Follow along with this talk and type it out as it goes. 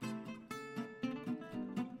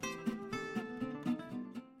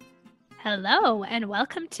Hello, and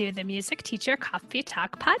welcome to the Music Teacher Coffee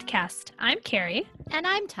Talk podcast. I'm Carrie. And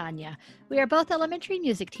I'm Tanya. We are both elementary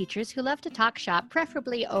music teachers who love to talk shop,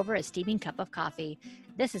 preferably over a steaming cup of coffee.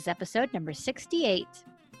 This is episode number 68.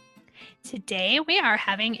 Today, we are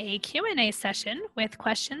having a Q&A session with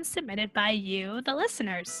questions submitted by you, the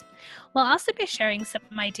listeners. We'll also be sharing some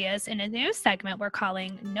ideas in a new segment we're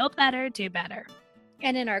calling Know Better, Do Better.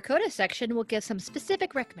 And in our Coda section, we'll give some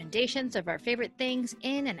specific recommendations of our favorite things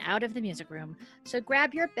in and out of the music room. So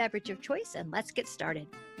grab your beverage of choice and let's get started.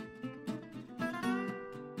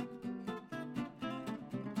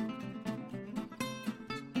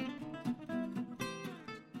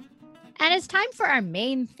 And it's time for our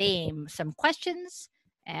main theme, some questions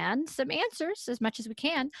and some answers, as much as we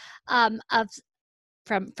can,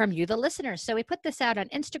 from you, the listeners. So we put this out on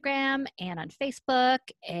Instagram and on Facebook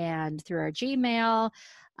and through our Gmail,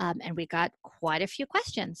 and we got quite a few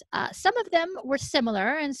questions. Some of them were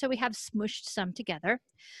similar, and so we have smooshed some together,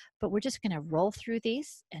 but we're just going to roll through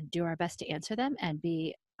these and do our best to answer them and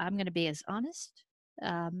I'm going to be as honest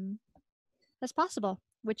as possible,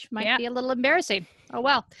 which might be a little embarrassing. Oh,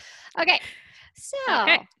 well. Okay.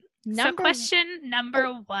 So question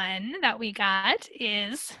number one that we got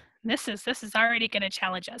is, this is already going to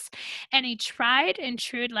challenge us. Any tried and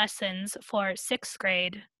true lessons for sixth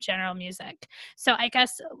grade general music? So I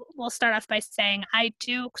guess we'll start off by saying I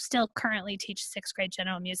do still currently teach sixth grade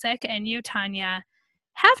general music, and you, Tanya,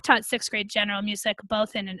 have taught sixth grade general music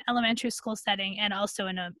both in an elementary school setting and also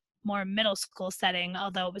in a more middle school setting,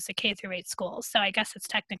 although it was a K through 8 school. So I guess it's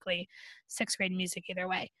technically sixth grade music either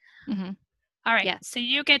way. Mm-hmm. All right. Yeah. So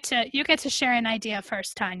you get to share an idea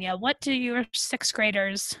first, Tanya. What do your sixth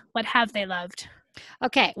graders, what have they loved?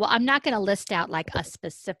 Okay. Well, I'm not going to list out like a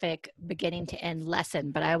specific beginning to end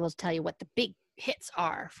lesson, but I will tell you what the big hits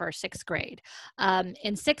are for sixth grade.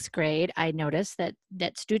 In sixth grade, I noticed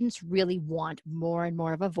that students really want more and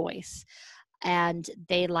more of a voice, and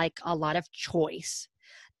they like a lot of choice.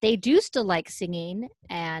 They do still like singing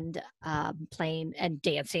and playing and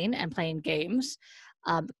dancing and playing games.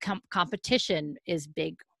 Competition is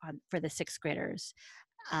big for the sixth graders.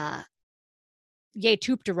 Yay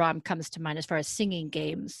Toop de Rom comes to mind as far as singing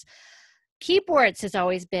games. Keyboards has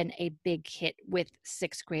always been a big hit with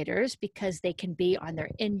sixth graders because they can be on their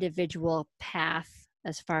individual path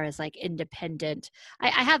as far as like independent. I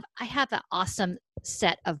have an awesome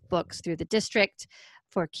set of books through the district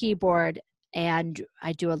for keyboard, and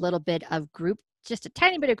I do a little bit of group, just a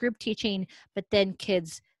tiny bit of group teaching, but then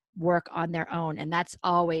kids work on their own, and that's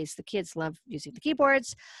always, the kids love using the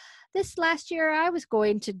keyboards. This last year I was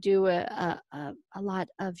going to do a lot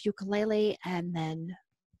of ukulele, and then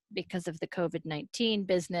because of the COVID-19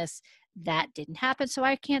 business, that didn't happen, so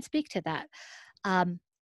I can't speak to that.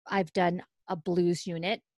 I've done a blues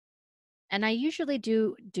unit, and I usually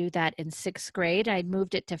do that in sixth grade. I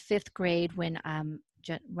moved it to fifth grade when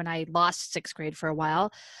I lost sixth grade for a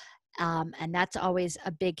while. And that's always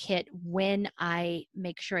a big hit when I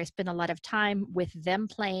make sure I spend a lot of time with them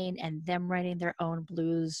playing and them writing their own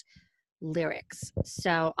blues lyrics.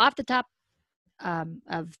 So off the top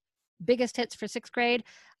of biggest hits for sixth grade,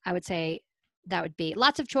 I would say that would be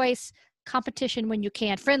lots of choice, competition when you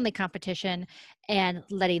can, friendly competition, and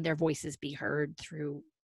letting their voices be heard through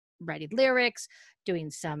writing lyrics, doing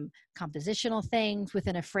some compositional things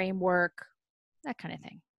within a framework, that kind of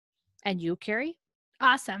thing. And you, Carrie?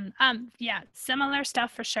 Awesome. Yeah, similar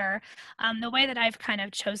stuff for sure. The way that I've kind of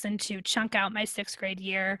chosen to chunk out my sixth grade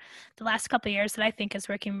year, the last couple of years that I think is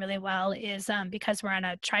working really well is because we're on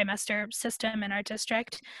a trimester system in our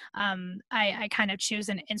district. I kind of choose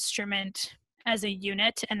an instrument as a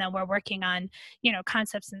unit, and then we're working on,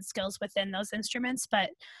 concepts and skills within those instruments. But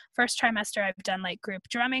first trimester, I've done like group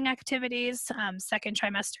drumming activities. Second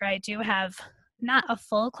trimester, I do have not a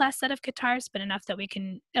full class set of guitars, but enough that we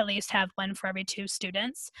can at least have one for every 2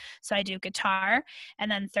 students. So I do guitar, and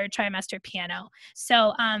then third trimester piano.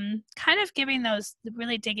 So kind of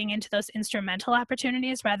really digging into those instrumental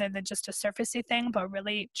opportunities rather than just a surfacey thing, but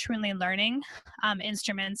really truly learning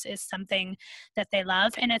instruments is something that they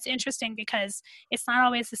love. And it's interesting because it's not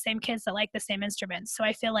always the same kids that like the same instruments. So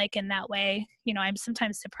I feel like in that way, I'm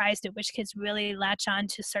sometimes surprised at which kids really latch on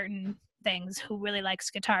to certain things, who really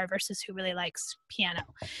likes guitar versus who really likes piano.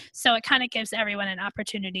 So it kind of gives everyone an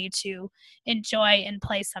opportunity to enjoy and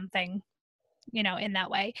play something, in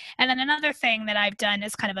that way. And then another thing that I've done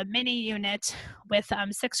is kind of a mini unit with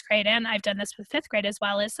sixth grade, and I've done this with fifth grade as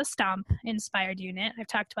well, is a stomp inspired unit. I've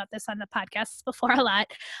talked about this on the podcast before a lot,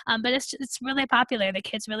 but it's really popular. The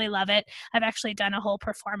kids really love it. I've actually done a whole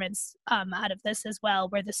performance out of this as well,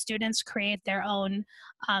 where the students create their own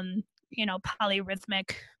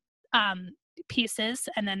polyrhythmic pieces,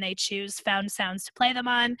 and then they choose found sounds to play them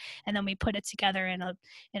on, and then we put it together in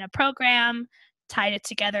a program, tied it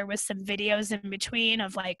together with some videos in between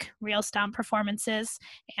of like real stomp performances,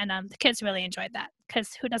 and the kids really enjoyed that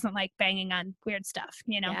because who doesn't like banging on weird stuff,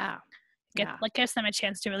 Yeah. Yeah. gives them a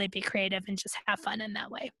chance to really be creative and just have fun in that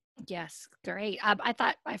way. Yes. Great.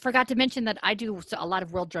 I forgot to mention that I do a lot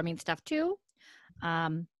of world drumming stuff too.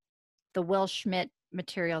 Um, the Will Schmidt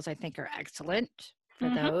materials I think are excellent for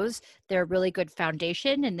Hmm. those. They're a really good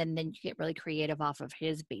foundation, and then you get really creative off of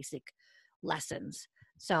his basic lessons.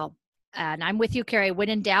 So, and I'm with you, Carrie. When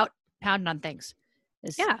in doubt, pound on things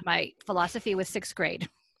is Yeah. my philosophy with sixth grade.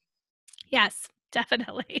 Yes,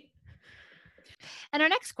 definitely. And our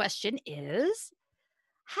next question is,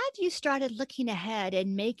 have you started looking ahead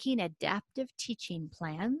and making adaptive teaching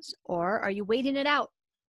plans, or are you waiting it out,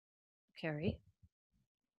 Carrie?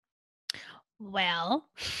 Well,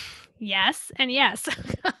 yes and yes.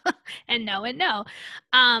 And no and no.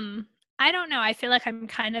 Um, I don't know. I feel like I'm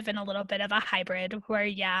kind of in a little bit of a hybrid where,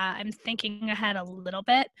 yeah, I'm thinking ahead a little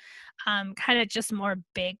bit. Kind of just more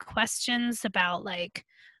big questions about like,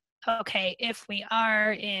 okay, if we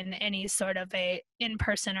are in any sort of a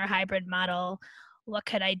in-person or hybrid model, what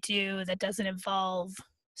could I do that doesn't involve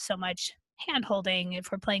so much hand holding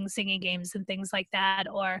if we're playing singing games and things like that,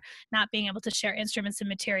 or not being able to share instruments and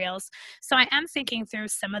materials. So I am thinking through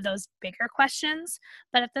some of those bigger questions,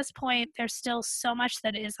 but at this point there's still so much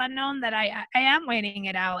that is unknown that I am waiting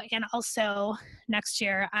it out. And also next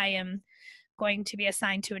year I am going to be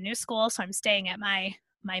assigned to a new school, so I'm staying at my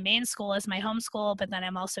main school as my home school, but then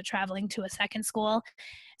I'm also traveling to a second school.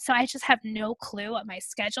 So I just have no clue what my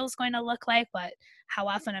schedule is going to look like, how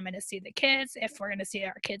often I'm going to see the kids, if we're going to see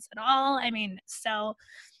our kids at all. I mean, so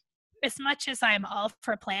as much as I'm all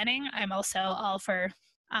for planning, I'm also all for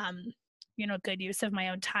good use of my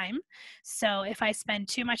own time. So if I spend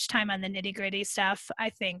too much time on the nitty-gritty stuff,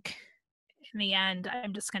 I think in the end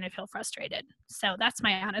I'm just going to feel frustrated. So that's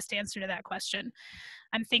my honest answer to that question.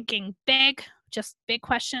 I'm thinking big, just big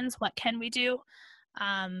questions. What can we do?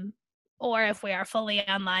 Um, or if we are fully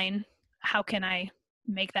online, how can I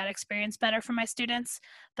make that experience better for my students,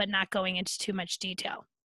 but not going into too much detail?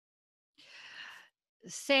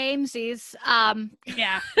 Samesies.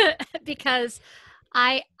 Yeah. Because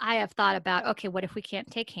I have thought about, okay, what if we can't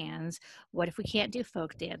take hands? What if we can't do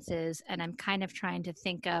folk dances? And I'm kind of trying to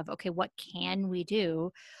think of, okay, what can we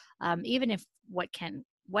do? Even if what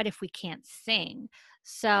if we can't sing?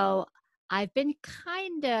 So I've been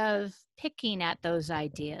kind of picking at those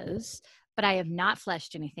ideas, but I have not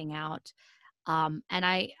fleshed anything out. And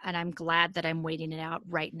I'm glad that I'm waiting it out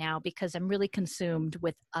right now because I'm really consumed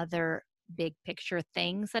with other big picture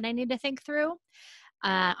things that I need to think through.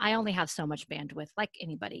 I only have so much bandwidth, like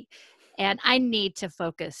anybody, and I need to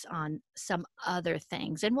focus on some other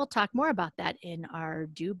things. And we'll talk more about that in our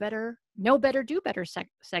Do Better, Know Better, Do Better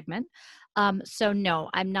segment. So no,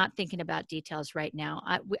 I'm not thinking about details right now.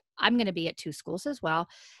 I'm going to be at two schools as well,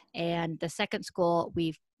 and the second school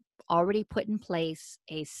we've already put in place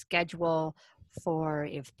a schedule for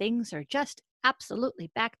if things are just absolutely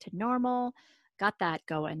back to normal. Got that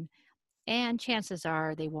going. And chances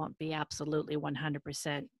are they won't be absolutely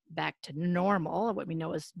 100% back to normal, what we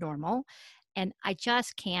know is normal. And I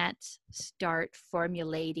just can't start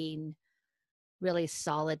formulating really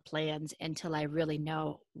solid plans until I really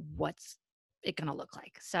know what's it going to look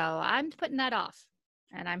like. So I'm putting that off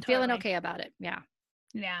and I'm feeling Totally. okay about it. Yeah.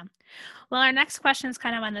 Yeah. Well, our next question is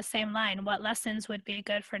kind of on the same line. What lessons would be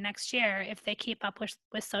good for next year if they keep up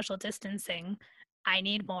with social distancing? I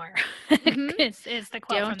need more. Mm-hmm. is the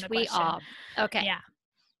quote from Don't the we question. all? Okay. Yeah.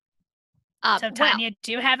 So Well, Tanya,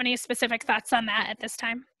 do you have any specific thoughts on that at this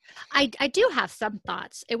time? I do have some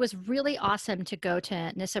thoughts. It was really awesome to go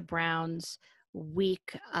to Nissa Brown's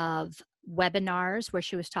week of webinars where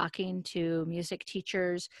she was talking to music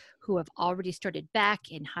teachers who have already started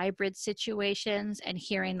back in hybrid situations and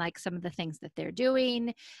hearing like some of the things that they're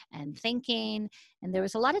doing and thinking. And there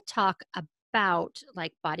was a lot of talk about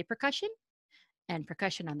like body percussion and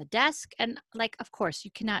percussion on the desk. And like, of course,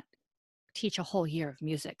 you cannot teach a whole year of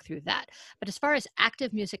music through that. But as far as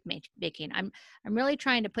active music making, I'm really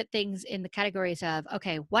trying to put things in the categories of,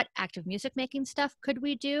 okay, what active music making stuff could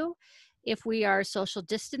we do if we are social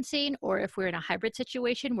distancing or if we're in a hybrid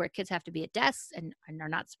situation where kids have to be at desks and are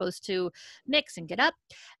not supposed to mix and get up.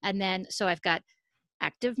 And then so I've got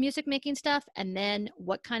active music making stuff, and then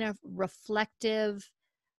what kind of reflective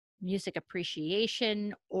music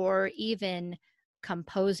appreciation or even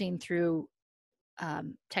composing through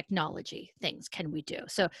technology things can we do?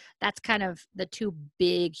 So that's kind of the two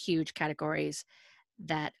big, huge categories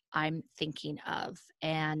that I'm thinking of.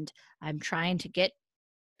 And I'm trying to get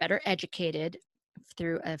better educated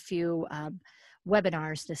through a few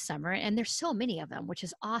webinars this summer, and there's so many of them, which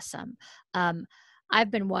is awesome. I've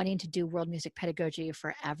been wanting to do world music pedagogy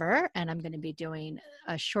forever, and I'm going to be doing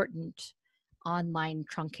a shortened online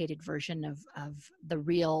truncated version of the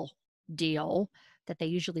real deal that they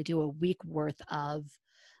usually do a week worth of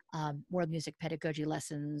world music pedagogy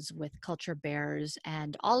lessons with culture bears,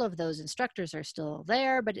 and all of those instructors are still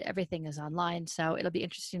there, but everything is online. So it'll be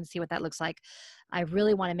interesting to see what that looks like. I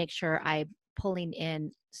really want to make sure I'm pulling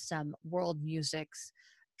in some world musics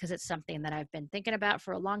because it's something that I've been thinking about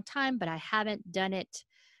for a long time, but I haven't done it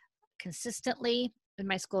consistently in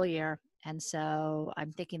my school year. And so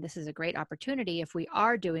I'm thinking this is a great opportunity if we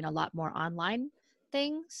are doing a lot more online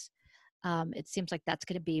things. It seems like that's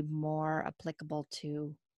going to be more applicable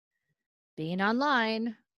to being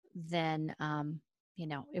online than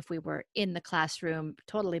if we were in the classroom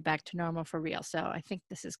totally back to normal for real. So I think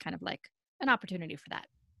this is kind of like an opportunity for that.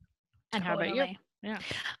 And how about you? Yeah.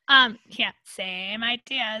 Yeah, same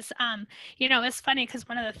ideas. It's funny because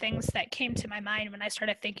one of the things that came to my mind when I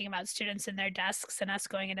started thinking about students in their desks and us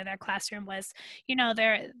going into their classroom was,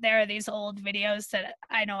 there are these old videos that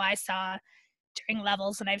I know I saw during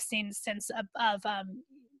levels and I've seen since of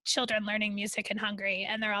children learning music in Hungary,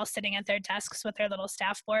 and they're all sitting at their desks with their little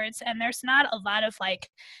staff boards, and there's not a lot of like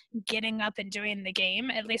getting up and doing the game.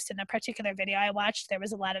 At least in a particular video I watched, there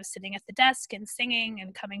was a lot of sitting at the desk and singing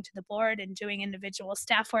and coming to the board and doing individual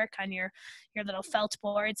staff work on your little felt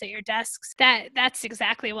boards at your desks. That's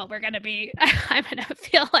exactly what we're going to be I'm going to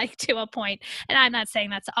feel like to a point, and I'm not saying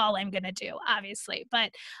that's all I'm going to do, obviously, but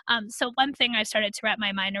so one thing I started to wrap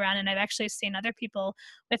my mind around, and I've actually seen other people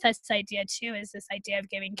with this idea too, is this idea of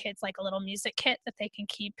giving kids like a little music kit that they can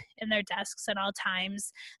keep in their desks at all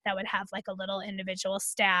times, that would have like a little individual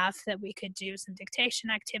staff that we could do some dictation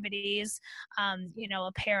activities,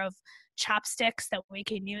 a pair of chopsticks that we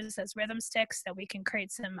can use as rhythm sticks that we can create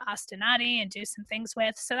some ostinati and do some things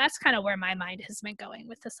with. So that's kind of where my mind has been going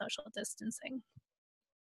with the social distancing.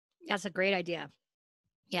 That's a great idea.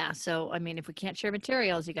 Yeah. So, I mean, if we can't share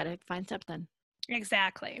materials, you got to find something.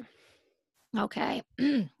 Exactly. Okay.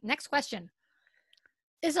 Next question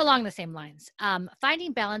is along the same lines.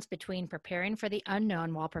 Finding balance between preparing for the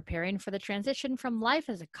unknown while preparing for the transition from life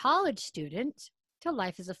as a college student to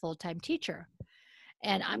life as a full-time teacher.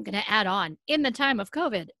 And I'm going to add on in the time of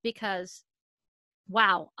COVID because,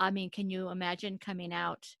 wow, I mean, can you imagine coming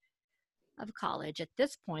out of college at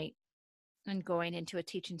this point and going into a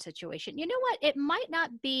teaching situation? You know what? It might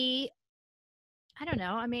not be, I don't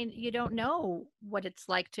know. I mean, you don't know what it's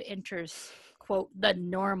like to enter, quote, the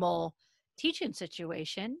normal teaching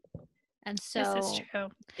situation. And so this is true.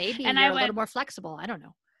 maybe And you're a little more flexible. I don't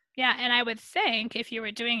know. Yeah, and I would think if you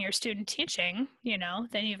were doing your student teaching,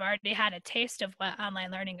 then you've already had a taste of what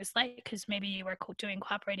online learning is like, because maybe you were doing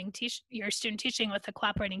your student teaching with a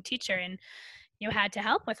cooperating teacher, and you had to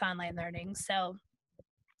help with online learning. So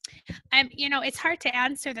it's hard to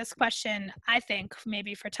answer this question, I think,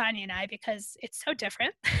 maybe for Tanya and I, because it's so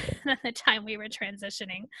different than the time we were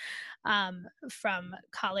transitioning from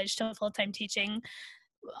college to full-time teaching.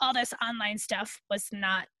 All this online stuff was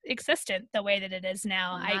not existent the way that it is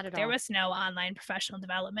now. There was no online professional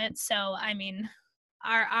development. So, I mean,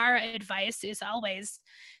 our advice is always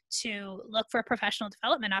to look for professional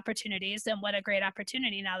development opportunities, and what a great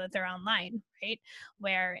opportunity now that they're online, right?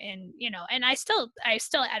 And I still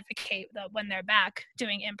advocate that when they're back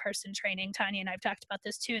doing in-person training. Tanya and I've talked about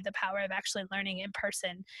this too, the power of actually learning in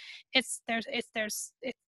person.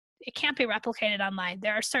 It can't be replicated online.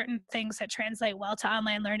 There are certain things that translate well to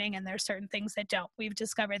online learning, and there are certain things that don't. We've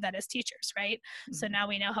discovered that as teachers, right? Mm-hmm. So now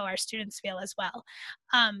we know how our students feel as well.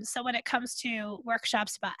 So when it comes to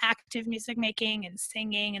workshops about active music making and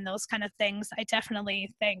singing and those kind of things, I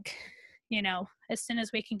definitely think, as soon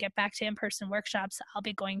as we can get back to in-person workshops, I'll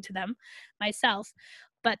be going to them myself.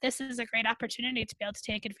 But this is a great opportunity to be able to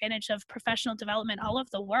take advantage of professional development all over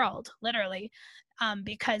the world, literally,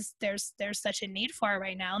 because there's such a need for it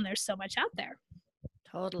right now, and there's so much out there.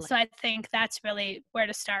 Totally. So I think that's really where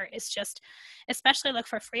to start, is just especially look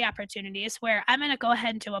for free opportunities, where I'm going to go ahead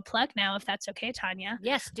and do a plug now, if that's okay, Tanya.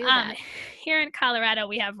 Yes, do that. Here in Colorado,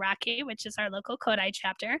 we have Rocky, which is our local Kodai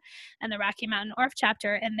chapter, and the Rocky Mountain Orff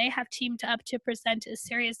chapter, and they have teamed up to present a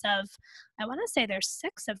series of, I want to say there's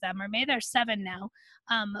 6 of them, or maybe there's 7 now,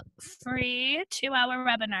 free 2-hour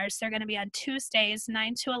webinars. They're going to be on Tuesdays,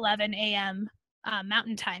 9 to 11 a.m.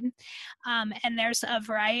 Mountain time. And there's a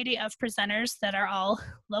variety of presenters that are all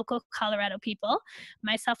local Colorado people.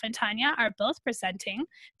 Myself and Tanya are both presenting.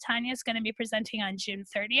 Tanya is going to be presenting on June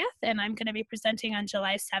 30th, and I'm going to be presenting on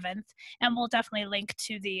July 7th. And we'll definitely link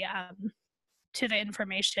to the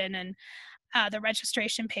information. And the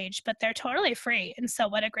registration page, but they're totally free. And so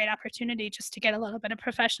what a great opportunity just to get a little bit of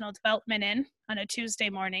professional development in on a Tuesday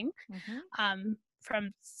morning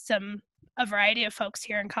from a variety of folks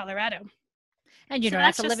here in Colorado. And you don't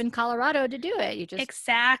have to live in Colorado to do it. You just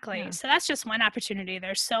exactly. So that's just one opportunity.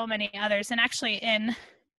 There's so many others. And actually in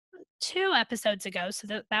 2 episodes ago, so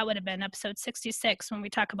that would have been episode 66, when we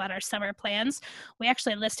talk about our summer plans, we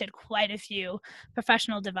actually listed quite a few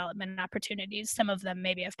professional development opportunities. Some of them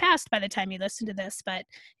maybe have passed by the time you listen to this, but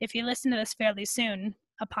if you listen to this fairly soon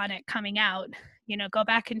upon it coming out, go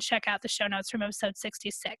back and check out the show notes from episode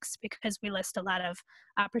 66, because we list a lot of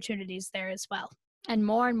opportunities there as well. And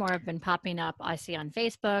more have been popping up. I see on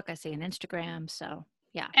Facebook, I see on Instagram. So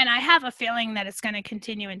yeah. And I have a feeling that it's going to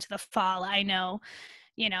continue into the fall. I know,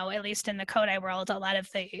 at least in the Kodály world, a lot of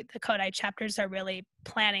the Kodály chapters are really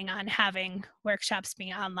planning on having workshops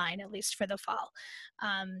being online, at least for the fall.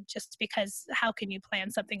 Just because how can you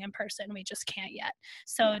plan something in person? We just can't yet.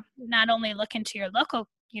 So not only look into your local,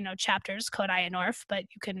 chapters, Kodály and Orff, but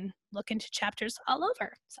you can look into chapters all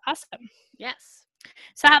over. It's awesome. Yes.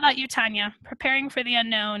 So how about you, Tanya? Preparing for the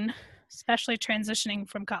unknown, especially transitioning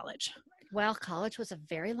from college. Well, college was a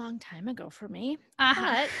very long time ago for me.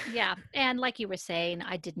 But yeah. And like you were saying,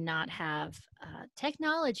 I did not have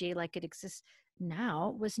technology like it exists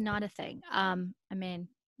now was not a thing. I mean,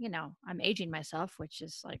 I'm aging myself, which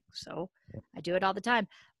is like, so I do it all the time.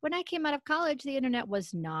 When I came out of college, the internet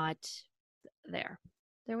was not there.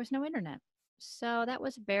 There was no internet. So that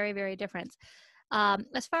was very, very different.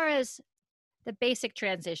 As far as the basic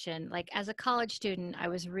transition, like as a college student, I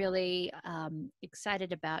was really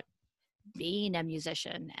excited about being a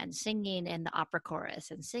musician and singing in the opera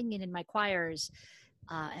chorus and singing in my choirs.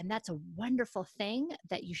 And that's a wonderful thing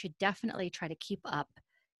that you should definitely try to keep up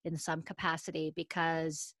in some capacity,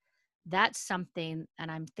 because that's something,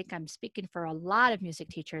 and I think I'm speaking for a lot of music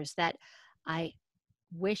teachers, that I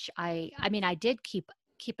wish I did keep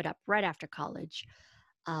it up right after college.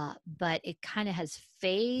 But it kind of has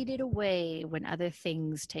faded away when other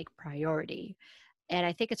things take priority. And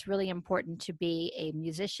I think it's really important to be a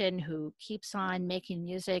musician who keeps on making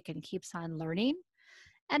music and keeps on learning.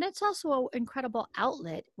 And it's also an incredible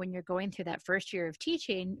outlet when you're going through that first year of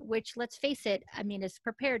teaching, which, let's face it, I mean, as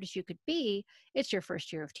prepared as you could be, it's your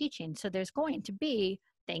first year of teaching. So there's going to be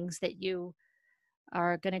things that you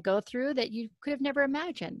are going to go through that you could have never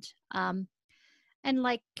imagined. And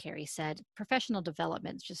like Carrie said, professional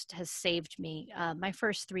development just has saved me. My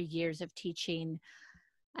first 3 years of teaching,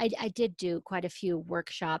 I did do quite a few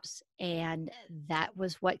workshops, and that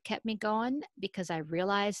was what kept me going, because I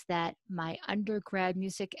realized that my undergrad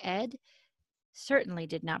music ed certainly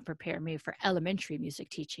did not prepare me for elementary music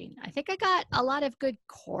teaching. I think I got a lot of good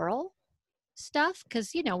choral stuff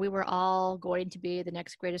because, we were all going to be the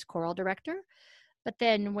next greatest choral director. But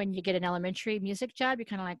then when you get an elementary music job, you're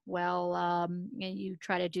kind of like, well, you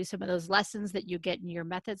try to do some of those lessons that you get in your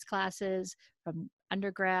methods classes from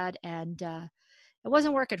undergrad, and it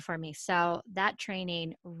wasn't working for me. So that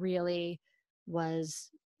training really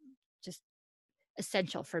was just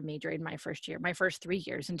essential for me during my first year, my first 3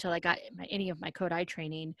 years, until I got any of my Kodály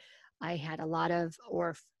training. I had a lot of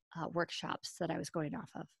Orff workshops that I was going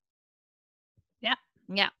off of. Yeah.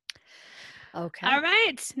 Yeah. Okay. All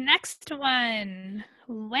right. Next one.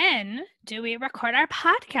 When do we record our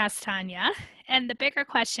podcast, Tanya? And the bigger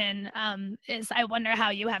question is, I wonder how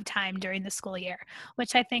you have time during the school year,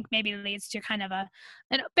 which I think maybe leads to kind of a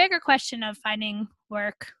bigger question of finding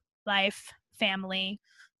work, life, family,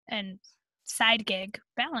 and side gig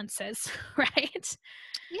balances, right?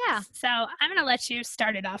 Yeah. So I'm going to let you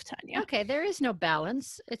start it off, Tanya. Okay. There is no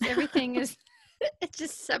balance. It's everything is... It's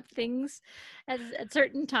just some things at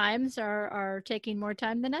certain times are taking more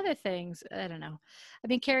time than other things. I don't know. I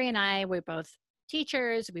mean, Carrie and I, we're both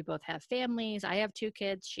teachers. We both have families. I have 2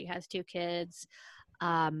 kids. She has 2 kids.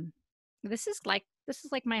 This is like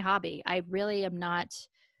my hobby. I really am not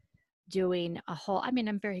doing I'm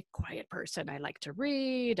a very quiet person. I like to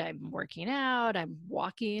read. I'm working out. I'm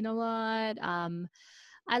walking a lot.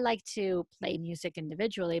 I like to play music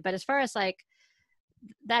individually. But as far as like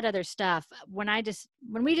that other stuff, when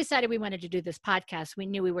we decided we wanted to do this podcast, we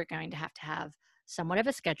knew we were going to have somewhat of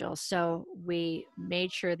a schedule. So we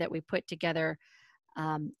made sure that we put together,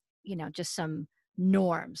 just some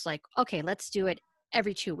norms, like, okay, let's do it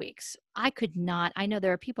every 2 weeks. I know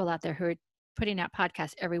there are people out there who are putting out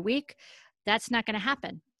podcasts every week. That's not going to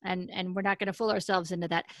happen. And we're not going to fool ourselves into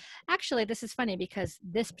that. Actually, this is funny because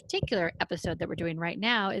this particular episode that we're doing right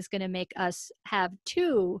now is going to make us have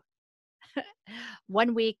 2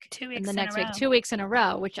 1 week 2 weeks and the next in a week, row. 2 weeks in a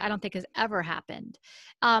row, which I don't think has ever happened.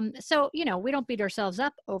 So, we don't beat ourselves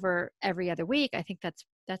up over every other week. I think that's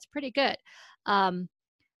That's pretty good. Um,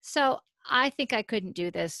 so I think I couldn't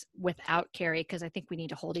do this without Carrie because I think we need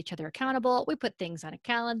to hold each other accountable. We put things on a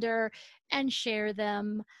calendar and share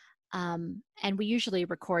them. And we usually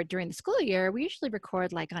record during the school year. We usually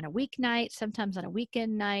record like on a weeknight, sometimes on a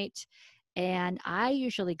weekend night. And I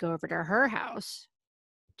usually go over to her house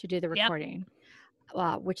to do the Yep. recording,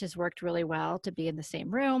 which has worked really well to be in the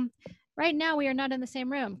same room. Right now, we are not in the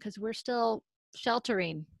same room because we're still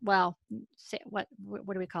sheltering. Well, what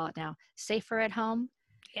do we call it now? Safer at home.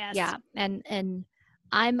 Yes. Yeah, and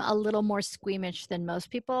I'm a little more squeamish than most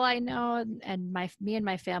people I know, and me and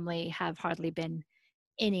my family have hardly been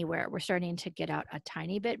anywhere. We're starting to get out a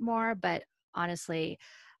tiny bit more, but honestly,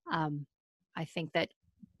 um, I think that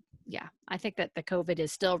I think that the COVID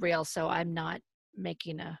is still real, so I'm not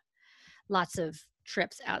making lots of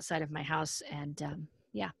trips outside of my house, and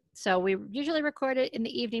so we usually record it in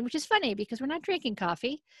the evening, which is funny because we're not drinking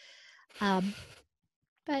coffee.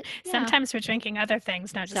 But yeah. Sometimes we're drinking other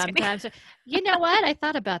things. No, just kidding. Sometimes, you know what? I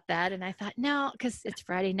thought about that and I thought, no, because it's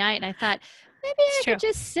Friday night. And I thought, maybe It's I could true.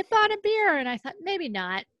 just sip on a beer. And I thought, maybe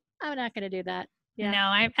not. I'm not going to do that. Yeah. No,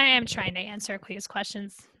 I am trying to answer Clee's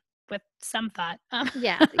questions with some thought.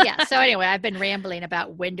 Yeah. Yeah. So anyway, I've been rambling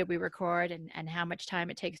about when do we record and how much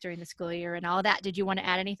time it takes during the school year and all of that. Did you want to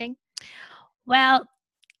add anything? Well,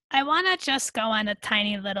 I want to just go on a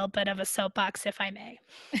tiny little bit of a soapbox, if I may.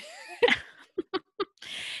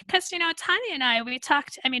 Because, Tanya and we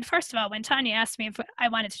talked. I mean, first of all, when Tanya asked me if I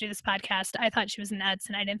wanted to do this podcast, I thought she was nuts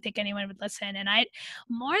and I didn't think anyone would listen. And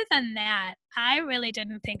more than that, I really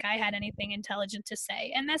didn't think I had anything intelligent to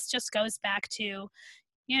say. And this just goes back to,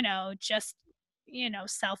 just,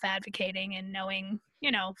 self-advocating and knowing,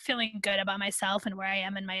 feeling good about myself and where I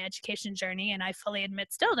am in my education journey. And I fully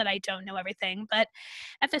admit still that I don't know everything. But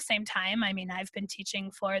at the same time, I mean, I've been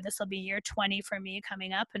teaching this will be year 20 for me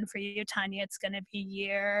coming up. And for you, Tanya, it's going to be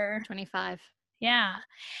year 25. Yeah.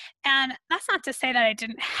 And that's not to say that I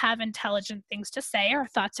didn't have intelligent things to say or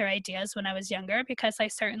thoughts or ideas when I was younger, because I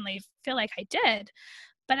certainly feel like I did.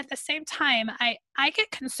 But at the same time, I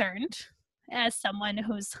get concerned as someone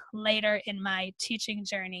who's later in my teaching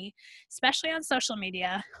journey, especially on social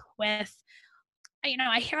media, with,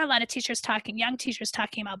 I hear a lot of young teachers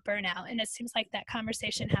talking about burnout, and it seems like that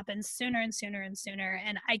conversation happens sooner and sooner and sooner.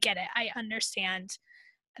 And I get it. I understand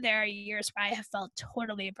there are years where I have felt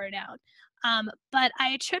totally burnt out. But I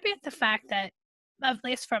attribute the fact that, at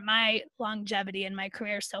least for my longevity in my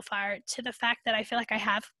career so far, to the fact that I feel like I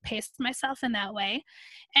have paced myself in that way.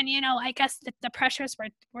 And, I guess the pressures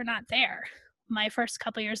were not there. My first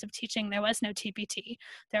couple years of teaching, there was no TPT,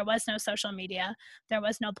 there was no social media, there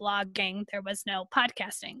was no blogging, there was no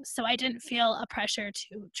podcasting. So I didn't feel a pressure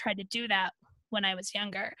to try to do that when I was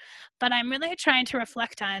younger. But I'm really trying to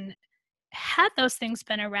reflect on, had those things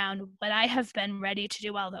been around, would I have been ready to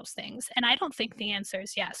do all those things? And I don't think the answer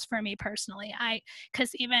is yes for me personally.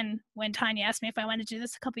 Because even when Tanya asked me if I wanted to do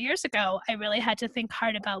this a couple years ago, I really had to think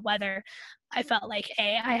hard about whether I felt like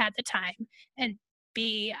A, I had the time, and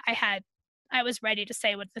B, I was ready to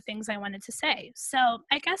say what the things I wanted to say. So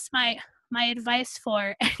I guess my advice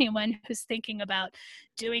for anyone who's thinking about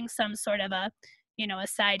doing some sort of a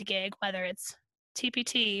side gig, whether it's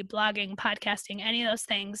TPT, blogging, podcasting, any of those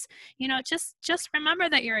things, just remember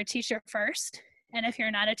that you're a teacher first. And if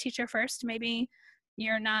you're not a teacher first, maybe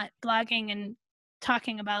you're not blogging and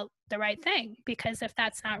talking about the right thing, because if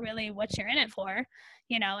that's not really what you're in it for,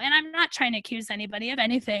 and I'm not trying to accuse anybody of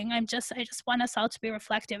anything. I just want us all to be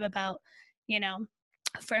reflective about,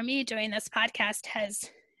 for me, doing this podcast has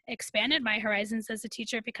expanded my horizons as a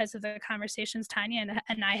teacher because of the conversations Tanya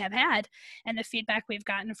and I have had and the feedback we've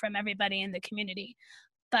gotten from everybody in the community.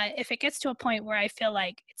 But if it gets to a point where I feel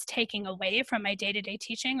like it's taking away from my day-to-day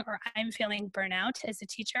teaching, or I'm feeling burnout as a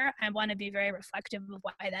teacher, I want to be very reflective of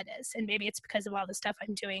why that is. And maybe it's because of all the stuff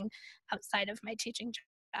I'm doing outside of my teaching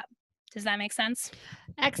job. Does that make sense?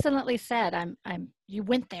 Excellently said. You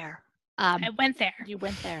went there. I went there. You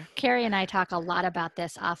went there. Carrie and I talk a lot about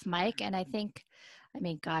this off mic, and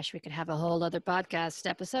gosh, we could have a whole other podcast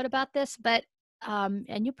episode about this, but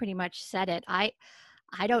and you pretty much said it. I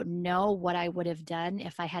don't know what I would have done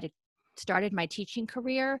if I had started my teaching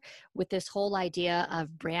career with this whole idea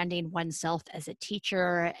of branding oneself as a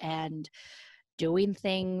teacher and doing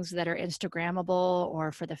things that are Instagrammable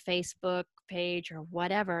or for the Facebook page or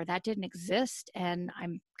whatever. That didn't exist, and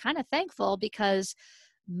I'm kind of thankful because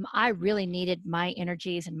I really needed my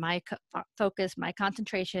energies and my focus, my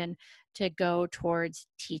concentration to go towards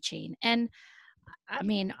teaching. And I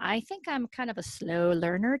mean, I think I'm kind of a slow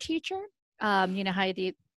learner teacher. You know how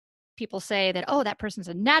people say that, oh, that person's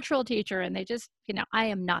a natural teacher, and they just, I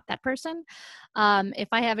am not that person. If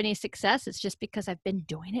I have any success, it's just because I've been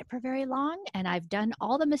doing it for very long and I've done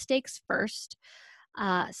all the mistakes first.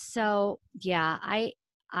 So yeah, I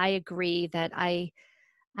agree that I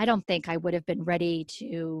don't think I would have been ready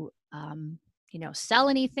to, sell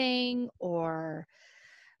anything or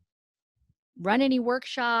run any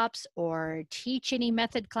workshops or teach any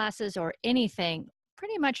method classes or anything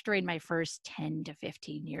pretty much during my first 10 to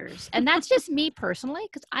 15 years. And that's just me personally,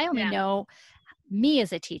 because I only know me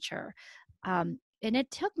as a teacher. And it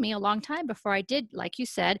took me a long time before I did, like you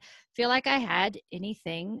said, feel like I had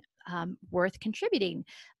anything worth contributing.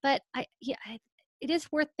 But it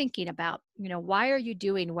is worth thinking about, why are you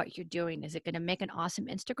doing what you're doing? Is it going to make an awesome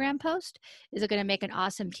Instagram post? Is it going to make an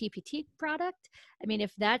awesome TPT product? I mean,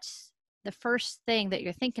 if that's the first thing that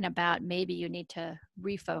you're thinking about, maybe you need to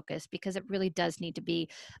refocus, because it really does need to be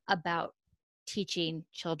about teaching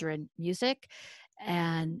children music.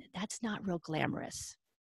 And that's not real glamorous.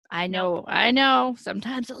 I know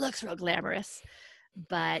sometimes it looks real glamorous,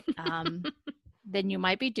 but then you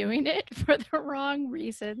might be doing it for the wrong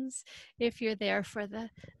reasons if you're there for the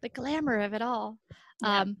glamour of it all.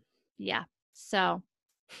 Yeah. So.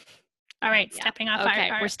 All right. Stepping off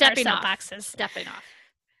we're stepping our off. soapboxes. Stepping off.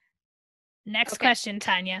 Next question,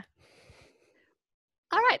 Tanya.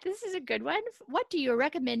 All right, this is a good one. What do you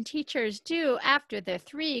recommend teachers do after the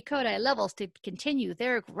 3 Kodály levels to continue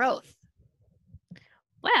their growth?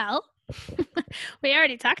 Well, we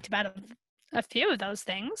already talked about a few of those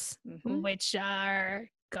things, which are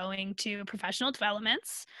going to professional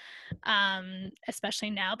developments, especially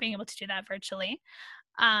now being able to do that virtually.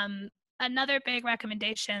 Another big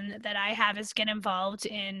recommendation that I have is get involved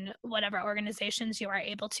in whatever organizations you are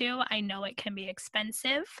able to. I know it can be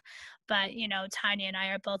expensive, but Tanya and I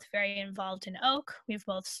are both very involved in Oak. We've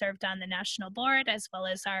both served on the national board as well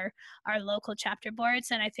as our local chapter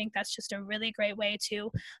boards. And I think that's just a really great way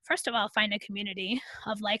to, first of all, find a community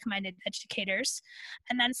of like-minded educators.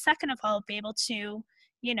 And then second of all, be able to,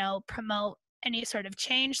 promote any sort of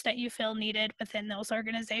change that you feel needed within those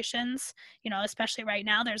organizations. Especially right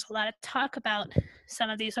now, there's a lot of talk about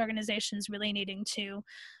some of these organizations really needing to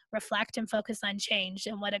reflect and focus on change.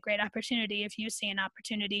 And what a great opportunity if you see an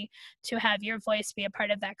opportunity to have your voice be a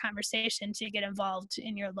part of that conversation, to get involved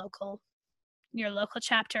in your local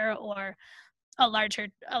chapter or a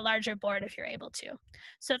larger board if you're able to.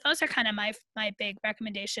 So those are kind of my big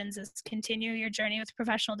recommendations, is continue your journey with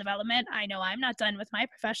professional development. I know I'm not done with my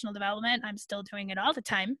professional development. I'm still doing it all the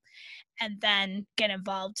time. And then get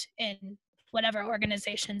involved in whatever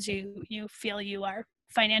organizations you feel you are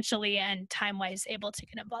financially and time-wise able to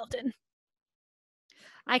get involved in.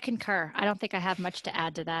 I concur. I don't think I have much to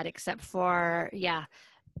add to that, except for,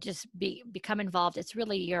 just become involved. It's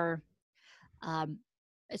really your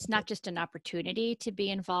it's not just an opportunity to be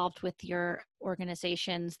involved with your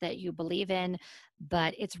organizations that you believe in,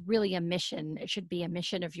 but it's really a mission. It should be a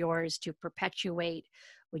mission of yours to perpetuate.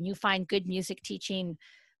 When you find good music teaching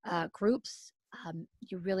groups,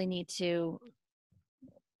 you really need to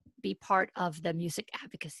be part of the music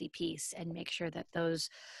advocacy piece and make sure that those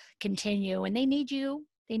continue. And they need you.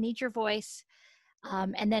 They need your voice.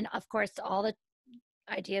 And then, of course, all the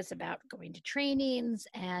ideas about going to trainings,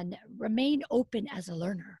 and remain open as a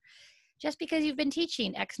learner. Just because you've been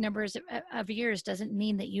teaching X numbers of years doesn't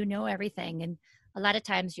mean that you know everything. And a lot of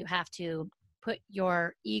times you have to put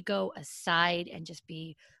your ego aside and just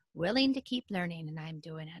be willing to keep learning. And I'm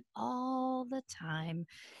doing it all the time.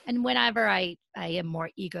 And whenever I am more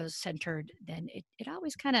ego-centered, then it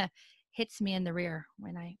always kind of hits me in the rear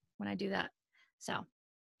when I do that. So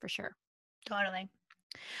for sure. Totally.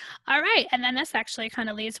 All right. And then this actually kind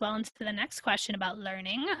of leads well into the next question about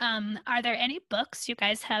learning. Are there any books you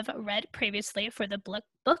guys have read previously for the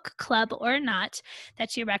book club or not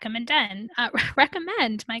that you recommend?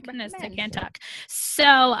 My goodness, I can't talk.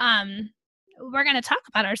 So we're going to talk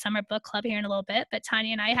about our summer book club here in a little bit, but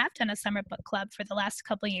Tanya and I have done a summer book club for the last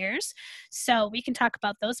couple of years. So we can talk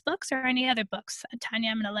about those books or any other books.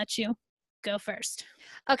 Tanya, I'm going to let you go first.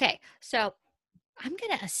 Okay. So I'm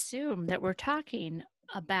going to assume that we're talking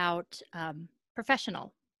about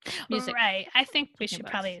professional music. Right. I think we should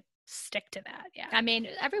probably stick to that. Yeah. I mean,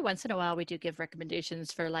 every once in a while we do give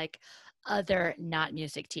recommendations for like other not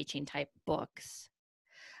music teaching type books.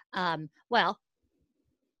 Well,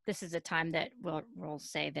 this is a time that we'll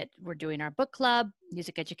say that we're doing our book club.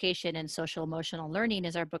 Music education and social emotional learning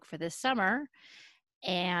is our book for this summer.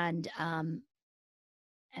 And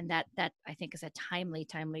that I think is a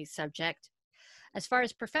timely subject. As far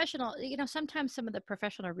as professional, sometimes some of the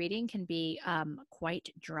professional reading can be quite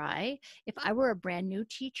dry. If I were a brand new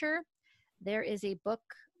teacher, there is a book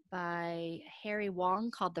by Harry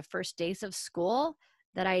Wong called The First Days of School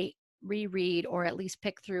that I reread or at least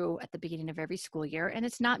pick through at the beginning of every school year. And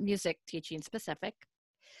it's not music teaching specific,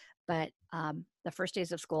 but The First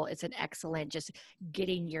Days of School is an excellent, just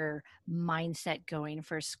getting your mindset going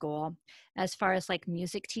for school. As far as like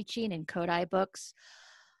music teaching and Kodai books,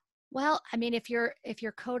 well, I mean, if your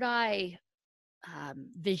Kodai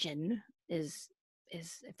vision is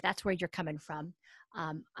if that's where you're coming from,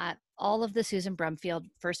 all of the Susan Brumfield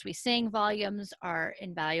First We Sing volumes are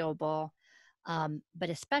invaluable. But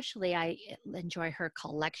especially I enjoy her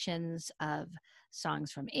collections of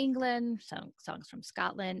songs from England, songs from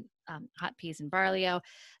Scotland, Hot Peas and Barley.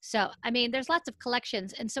 So, I mean, there's lots of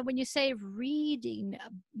collections. And so when you say reading,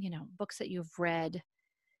 books that you've read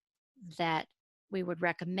that we would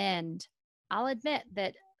recommend, I'll admit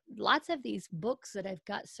that lots of these books that I've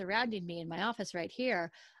got surrounding me in my office right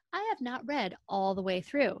here, I have not read all the way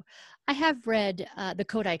through. I have read The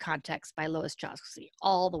Kodai Context by Lois Chokshi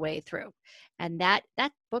all the way through. And that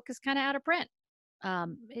book is kind of out of print.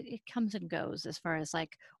 It comes and goes as far as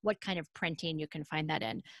like what kind of printing you can find that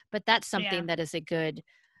in. But that's something that is a good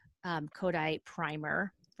Kodai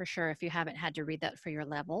primer for sure if you haven't had to read that for your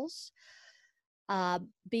levels.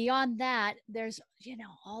 Beyond that, there's,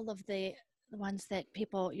 all of the ones that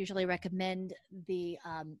people usually recommend. The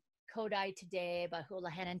Kodai Today by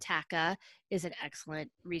Houlihan and Taka is an excellent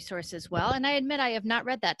resource as well. And I admit I have not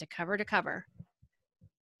read that to cover.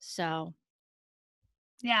 So.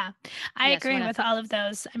 Yeah, I agree with all of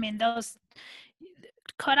those. I mean, those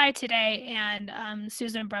Kodai Today and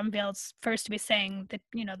Susan Brumfield's First We Sing,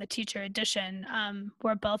 the teacher edition,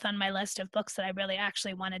 were both on my list of books that I really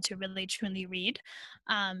actually wanted to really truly read.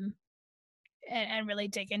 And really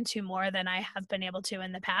dig into more than I have been able to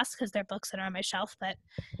in the past because they're books that are on my shelf but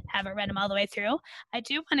haven't read them all the way through. I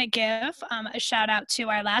do want to give a shout out to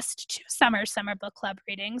our last 2 summer book club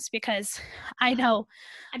readings because I know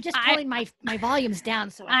I'm just pulling my volumes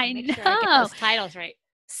down so I can make sure I get those titles right.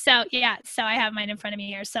 So I have mine in front of me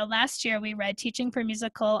here. So last year we read Teaching for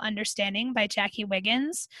Musical Understanding by Jackie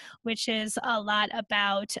Wiggins, which is a lot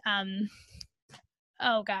about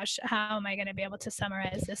oh gosh, how am I going to be able to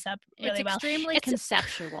summarize this up really well? It's extremely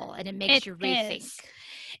conceptual and it makes you rethink.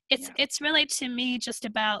 It's really, to me, just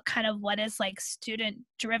about kind of what is like student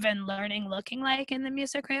driven learning looking like in the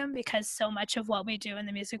music room, because so much of what we do in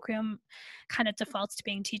the music room kind of defaults to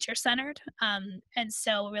being teacher centered. And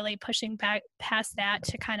so really pushing back past that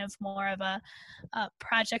to kind of more of a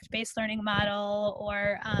project based learning model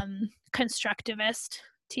or constructivist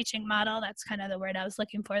teaching model. That's kind of the word I was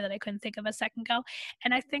looking for that I couldn't think of a second ago.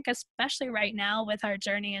 And I think especially right now with our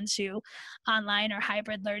journey into online or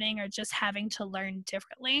hybrid learning or just having to learn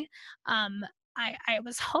differently, I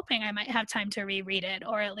was hoping I might have time to reread it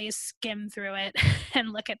or at least skim through it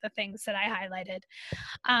and look at the things that I highlighted.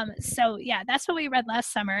 So yeah, that's what we read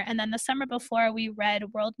last summer. And then the summer before we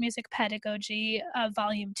read World Music Pedagogy,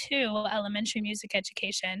 Volume 2, Elementary Music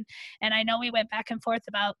Education. And I know we went back and forth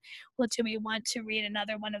about, well, do we want to read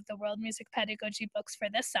another one of the World Music Pedagogy books for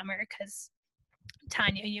this summer? Because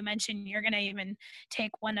Tanya, you mentioned you're going to even take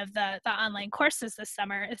one of the online courses this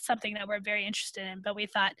summer. It's something that we're very interested in, but we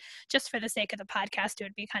thought just for the sake of the podcast, it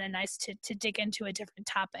would be kind of nice to dig into a different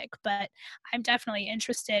topic. But I'm definitely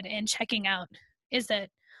interested in checking out, is it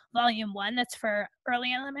Volume 1 that's for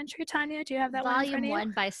early elementary, Tanya? Do you have that Volume one?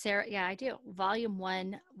 1 by Sarah. Yeah, I do. Volume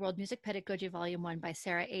 1, World Music Pedagogy, Volume 1 by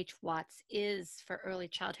Sarah H. Watts is for early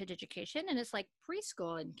childhood education, and it's like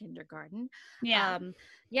preschool and kindergarten. Yeah.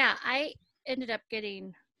 I ended up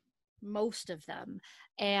getting most of them,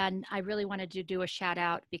 and I really wanted to do a shout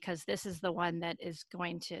out because this is the one that is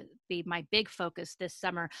going to be my big focus this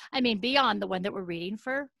summer. I mean, beyond the one that we're reading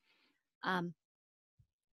for our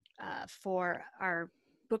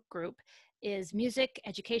book group, is Music,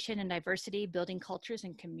 Education, and Diversity, Building Cultures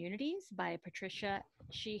and Communities by Patricia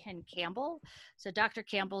Sheehan Campbell. So Dr.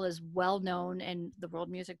 Campbell is well known in the world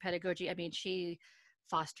music pedagogy. I mean, she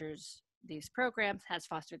fosters these programs, has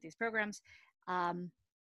fostered these programs. And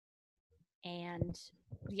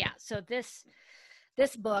yeah, so this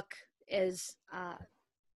book is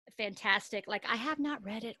fantastic. Like, I have not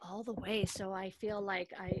read it all the way, so I feel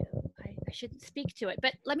like I shouldn't speak to it.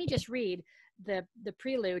 But let me just read the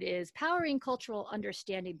prelude. Is Powering Cultural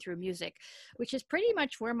Understanding Through Music, which is pretty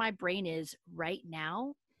much where my brain is right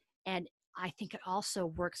now. And I think it also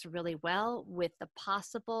works really well with the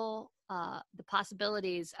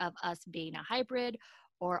possibilities of us being a hybrid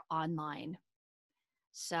or online.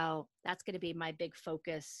 So that's going to be my big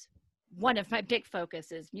focus. One of my big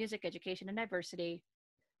focuses, Music, Education, and Diversity,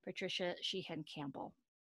 Patricia Sheehan Campbell.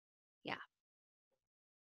 Yeah.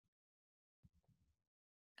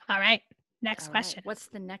 All right. Next All right. question. What's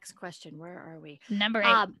the next question? Where are we? Number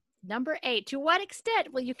 8. Number 8. To what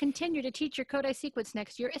extent will you continue to teach your Kodály sequence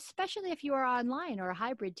next year, especially if you are online or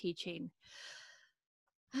hybrid teaching?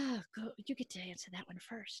 You get to answer that one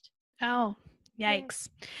first. Oh, yikes.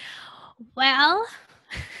 Well,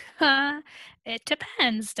 it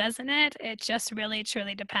depends, doesn't it? It just really,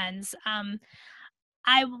 truly depends.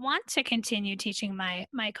 I want to continue teaching my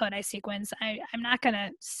Kodály sequence. I'm not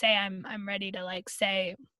gonna say I'm ready to like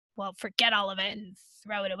say, well, forget all of it and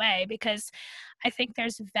throw it away, because I think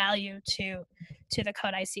there's value to the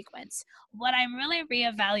Kodály sequence. What I'm really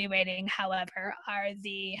reevaluating, however, are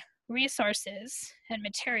the resources and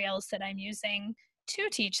materials that I'm using to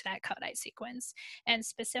teach that Kodály sequence, and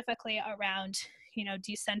specifically around,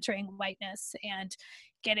 decentering whiteness and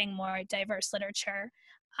getting more diverse literature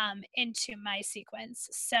into my sequence.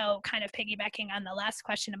 So, kind of piggybacking on the last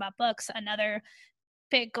question about books, another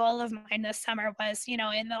big goal of mine this summer was,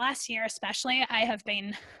 in the last year especially, I have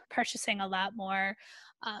been purchasing a lot more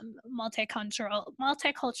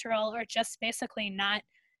multicultural, or just basically not,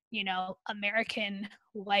 American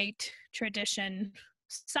white tradition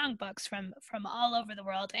songbooks from all over the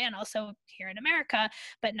world, and also here in America,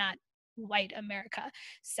 but not white America.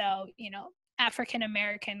 So, African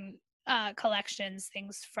American collections,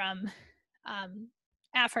 things from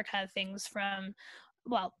Africa, things from,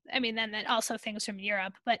 well, I mean, then also things from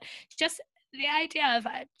Europe, but just the idea of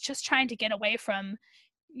just trying to get away from,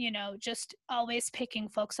 just always picking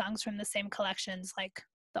folk songs from the same collections, like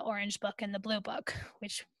the Orange Book and the Blue Book,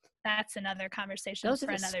 which that's another conversation Those are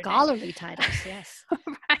for the another scholarly titles, yes.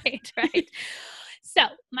 right. So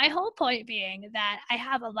my whole point being that I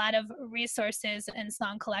have a lot of resources and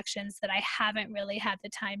song collections that I haven't really had the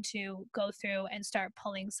time to go through and start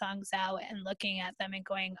pulling songs out and looking at them and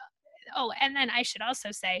going, oh, and then I should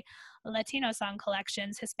also say Latino song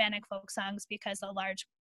collections, Hispanic folk songs, because a large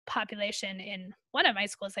population in one of my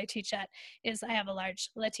schools I teach at is I have a large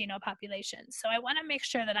Latino population. So I want to make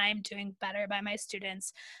sure that I'm doing better by my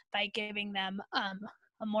students by giving them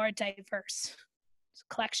a more diverse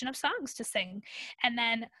collection of songs to sing. And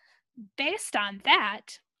then based on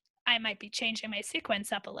that, I might be changing my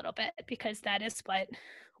sequence up a little bit, because that is what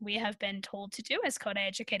we have been told to do as Kodály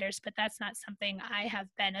educators, but that's not something I have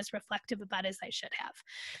been as reflective about as I should have.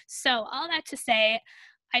 So all that to say,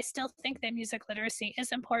 I still think that music literacy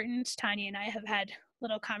is important. Tanya and I have had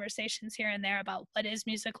little conversations here and there about what is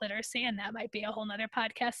music literacy, and that might be a whole nother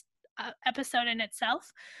podcast episode in itself.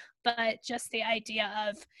 But just the idea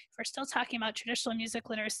of, if we're still talking about traditional music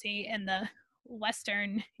literacy in the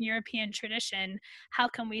Western European tradition, how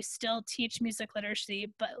can we still teach music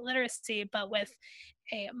literacy but with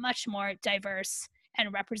a much more diverse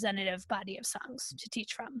and representative body of songs to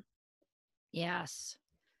teach from? Yes.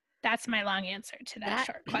 That's my long answer to that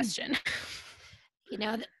short question.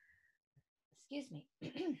 Excuse me.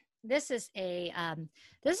 This is a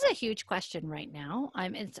huge question right now.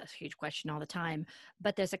 It's a huge question all the time,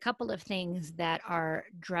 but there's a couple of things that are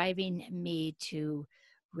driving me to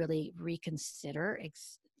really reconsider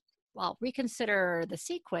the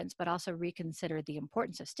sequence, but also reconsider the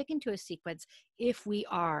importance of sticking to a sequence if we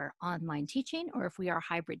are online teaching or if we are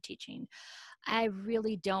hybrid teaching. I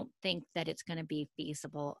really don't think that it's going to be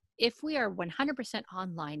feasible. If we are 100%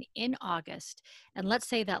 online in August, and let's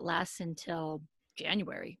say that lasts until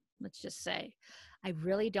January, let's just say, I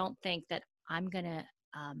really don't think that I'm going to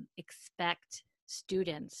expect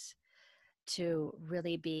students to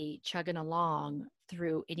really be chugging along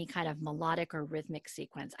through any kind of melodic or rhythmic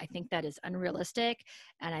sequence. I think that is unrealistic,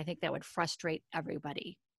 and I think that would frustrate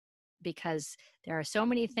everybody, because there are so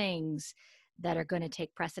many things that are going to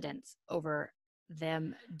take precedence over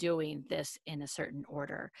them doing this in a certain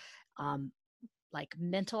order, like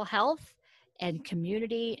mental health and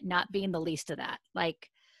community not being the least of that. Like,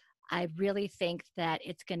 I really think that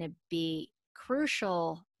it's going to be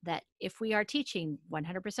crucial that if we are teaching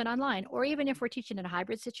 100% online, or even if we're teaching in a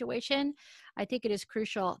hybrid situation, I think it is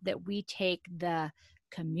crucial that we take the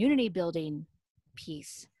community building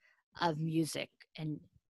piece of music and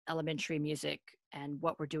elementary music and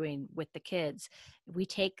what we're doing with the kids. We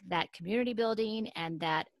take that community building and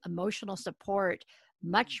that emotional support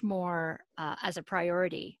much more as a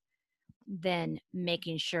priority than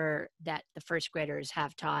making sure that the first graders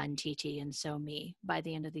have Ta and TT and So Me by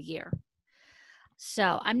the end of the year.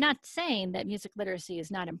 So I'm not saying that music literacy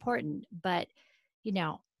is not important, but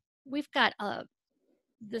we've got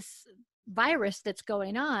this virus that's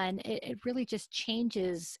going on. It really just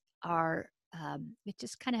changes it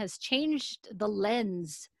just kind of has changed the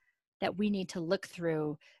lens that we need to look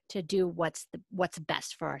through to do what's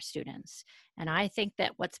best for our students. And I think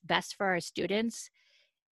that what's best for our students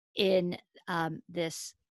in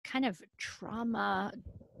this kind of trauma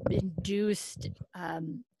induced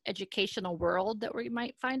educational world that we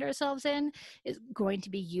might find ourselves in is going to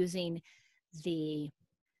be using the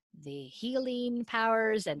healing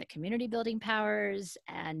powers and the community building powers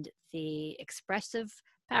and the expressive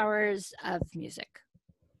powers of music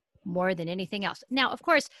more than anything else. Now, of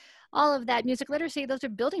course, all of that music literacy, those are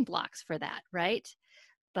building blocks for that, right?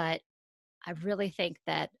 But I really think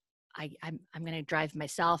that I'm going to drive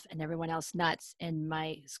myself and everyone else nuts in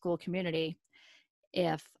my school community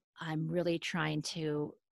if I'm really trying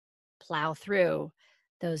to plow through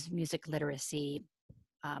those music literacy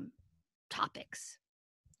topics.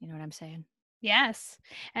 You know what I'm saying? Yes.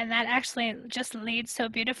 And that actually just leads so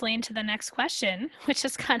beautifully into the next question, which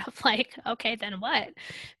is kind of like, okay, then what?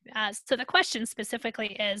 So the question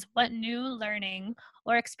specifically is, what new learning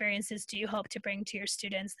or experiences do you hope to bring to your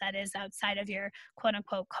students that is outside of your quote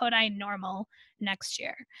unquote Kodai normal next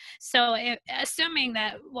year? So assuming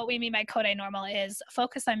that what we mean by Kodai normal is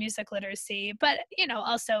focus on music literacy, but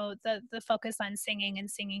also the focus on singing and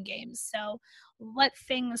singing games. So what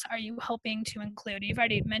things are you hoping to include? You've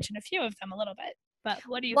already mentioned a few of them a little bit, but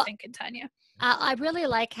what do you Well, think, Tanya? I really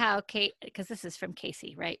like how Kate, because this is from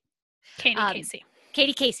Casey, right? Katie Casey.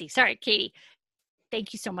 Katie Casey. Sorry, Katie.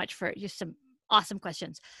 Thank you so much for just some awesome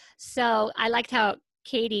questions. So I liked how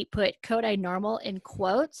Katie put Kodai normal in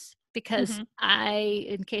quotes because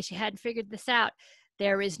in case you hadn't figured this out,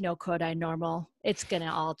 there is no Kodai normal. It's going to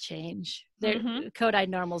all change. Kodai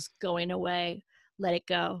normal's going away. Let it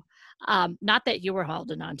go. Not that you were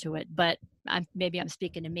holding on to it, but maybe I'm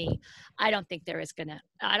speaking to me. I don't think there is a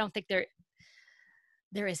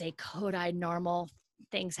Kodai normal.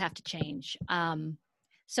 Things have to change.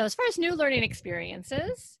 So as far as new learning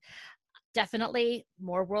experiences, definitely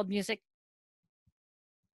more world music.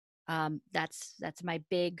 That's my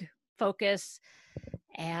big focus.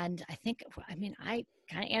 And I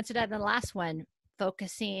kind of answered that in the last one,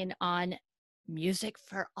 focusing on music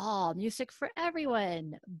for all, music for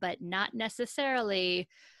everyone, but not necessarily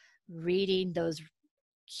reading those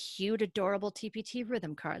cute, adorable TPT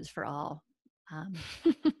rhythm cards for all.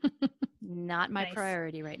 Not my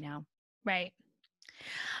priority right now. Right.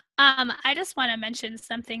 I just want to mention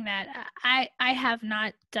something that I have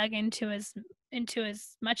not dug into as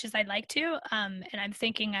much as I'd like to, and I'm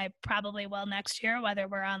thinking I probably will next year, whether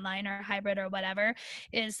we're online or hybrid or whatever,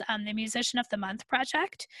 is the Musician of the Month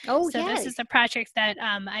project. Oh, so this is a project that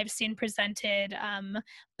I've seen presented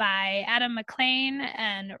by Adam McLean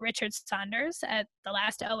and Richard Saunders at the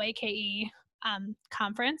last OAKE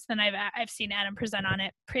conference, and I've seen Adam present on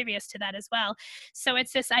it previous to that as well. So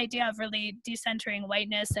it's this idea of really decentering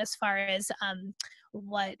whiteness as far as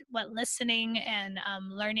what listening and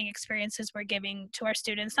learning experiences we're giving to our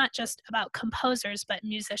students, not just about composers but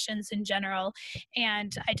musicians in general.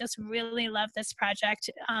 And I just really love this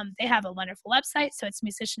project. They have a wonderful website, so it's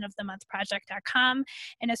musicianofthemonthproject.com,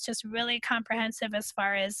 and it's just really comprehensive as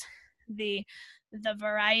far as the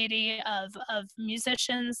variety of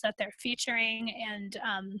musicians that they're featuring and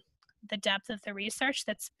the depth of the research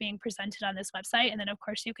that's being presented on this website. And then of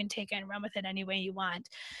course you can take it and run with it any way you want.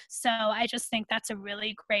 So I just think that's a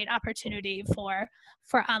really great opportunity for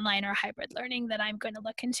online or hybrid learning that I'm going to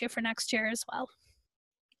look into for next year as well.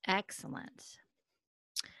 Excellent.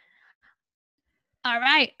 All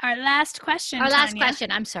right, our last question.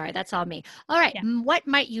 I'm sorry, that's all me. All right, What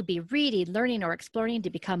might you be reading, learning, or exploring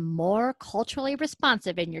to become more culturally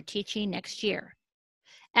responsive in your teaching next year?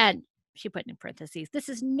 And she put in parentheses, this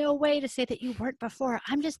is no way to say that you weren't before.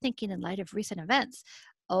 I'm just thinking in light of recent events.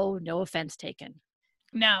 Oh, no offense taken.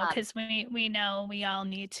 No, because we know we all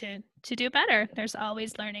need to do better. There's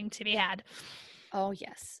always learning to be had. Oh,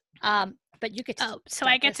 yes. But you get to so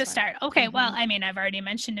I get to start. Okay, well, I mean, I've already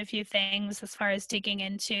mentioned a few things as far as digging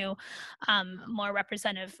into more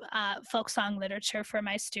representative folk song literature for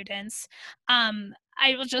my students.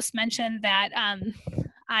 I will just mention that I'm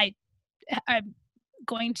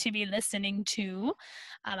going to be listening to,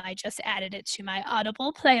 I just added it to my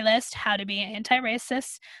Audible playlist, How to Be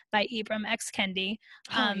Anti-Racist by Ibram X. Kendi.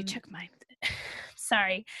 You took mine.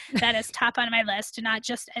 Sorry, that is top on my list, not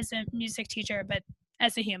just as a music teacher, but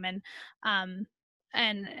as a human. And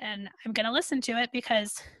I'm going to listen to it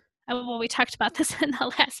because, well, we talked about this in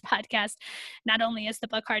the last podcast. Not only is the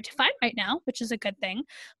book hard to find right now, which is a good thing,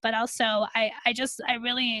 but also I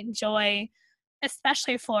really enjoy,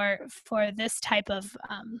 especially for this type of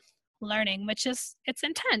learning, which is, it's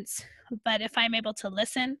intense. But if I'm able to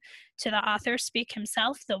listen to the author speak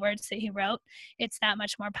himself, the words that he wrote, it's that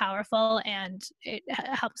much more powerful, and it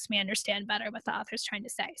helps me understand better what the author's trying to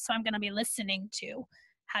say. So I'm going to be listening to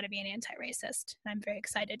How to Be an Anti-Racist. I'm very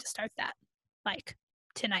excited to start that, like,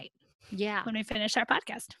 tonight. Yeah. when we finish our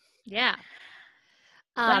podcast. Yeah.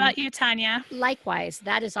 What about you, Tanya? Likewise,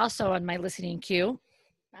 that is also on my listening queue.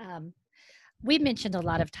 We mentioned a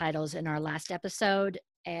lot of titles in our last episode,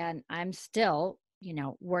 and I'm still,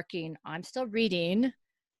 I'm still reading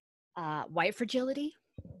White Fragility.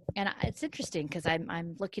 And it's interesting because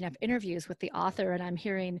I'm looking up interviews with the author and I'm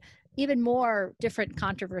hearing even more different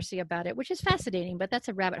controversy about it, which is fascinating, but that's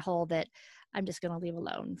a rabbit hole that I'm just going to leave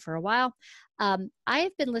alone for a while. I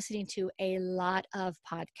have been listening to a lot of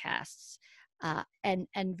podcasts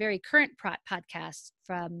and very current podcasts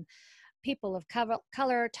from people of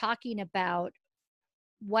color talking about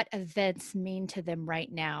what events mean to them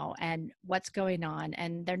right now and what's going on.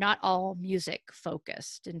 And they're not all music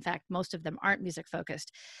focused. In fact, most of them aren't music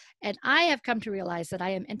focused. And I have come to realize that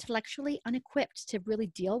I am intellectually unequipped to really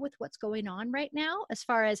deal with what's going on right now. As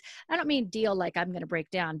far as, I don't mean deal like I'm going to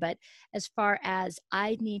break down, but as far as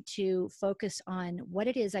I need to focus on what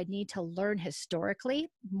it is I need to learn historically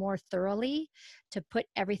more thoroughly to put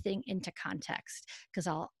everything into context.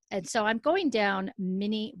 And so I'm going down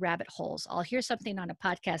many rabbit holes. I'll hear something on a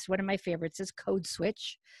podcast. One of my favorites is Code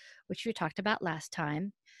Switch, which we talked about last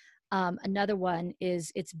time. Another one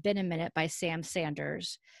is It's Been a Minute by Sam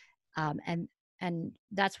Sanders. And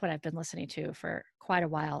that's what I've been listening to for quite a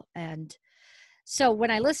while. And so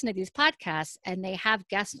when I listen to these podcasts and they have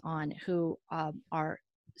guests on who are,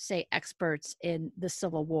 say, experts in the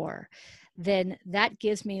Civil War, then that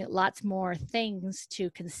gives me lots more things to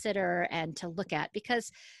consider and to look at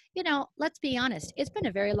because, let's be honest, it's been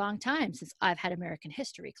a very long time since I've had American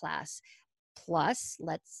history class. Plus,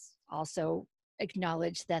 let's also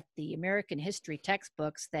acknowledge that the American history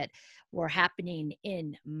textbooks that were happening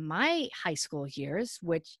in my high school years,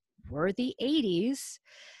 which were the 80s,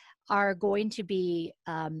 are going to be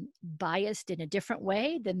biased in a different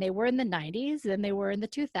way than they were in the 90s, than they were in the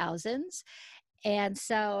 2000s. And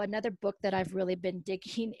so another book that I've really been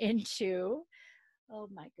digging into, oh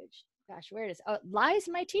my gosh, where it is? Oh, Lies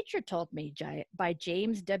My Teacher Told Me by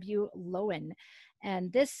James W. Loewen.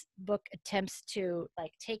 And this book attempts to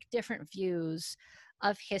take different views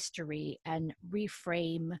of history and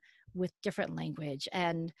reframe with different language.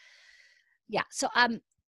 And yeah, so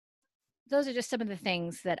those are just some of the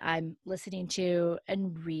things that I'm listening to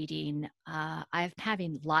and reading. I'm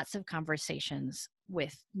having lots of conversations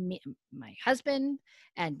with my husband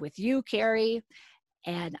and with you, Carrie,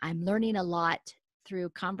 and I'm learning a lot through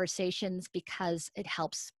conversations because it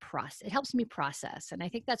helps me process. And I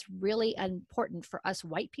think that's really important for us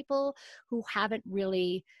white people who haven't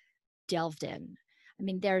really delved in. I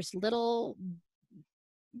mean, there's little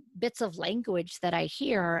bits of language that I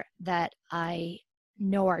hear that I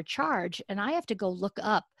know are charged, and I have to go look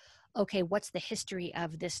up, okay, what's the history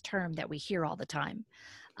of this term that we hear all the time?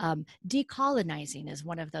 Decolonizing is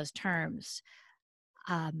one of those terms.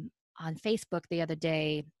 On Facebook the other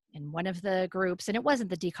day, in one of the groups, and it wasn't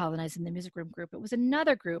the Decolonizing the Music Room group, it was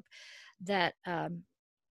another group that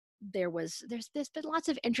there's been lots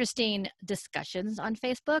of interesting discussions on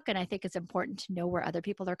Facebook, and I think it's important to know where other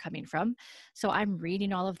people are coming from. So I'm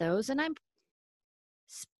reading all of those, and I'm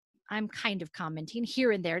kind of commenting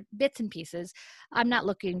here and there, bits and pieces. I'm not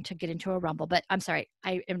looking to get into a rumble, but I'm sorry,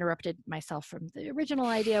 I interrupted myself from the original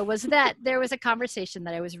idea. Was that there was a conversation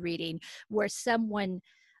that I was reading where someone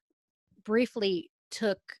briefly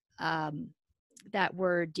took that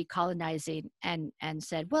word decolonizing and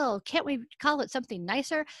said, well, can't we call it something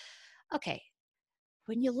nicer? Okay,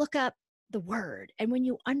 when you look up the word and when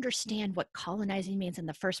you understand what colonizing means in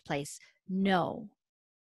the first place, no,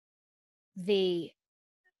 the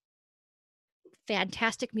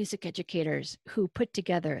fantastic music educators who put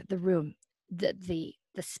together the room, the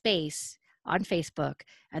space on Facebook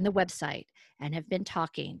and the website and have been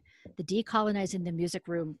talking, the Decolonizing the Music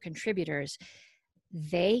Room contributors,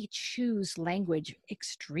 they choose language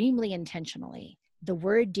extremely intentionally. The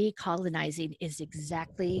word decolonizing is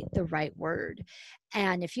exactly the right word.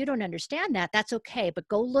 And if you don't understand that, that's okay, but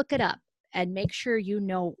go look it up and make sure you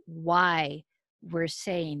know why we're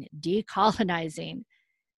saying decolonizing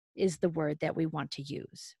is the word that we want to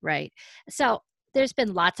use, right? So there's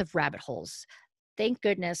been lots of rabbit holes. Thank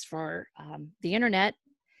goodness for the internet,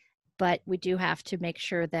 but we do have to make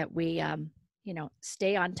sure that we,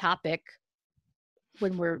 stay on topic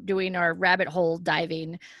when we're doing our rabbit hole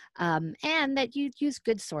diving, and that you use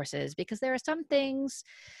good sources, because there are some things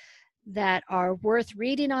that are worth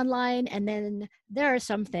reading online, and then there are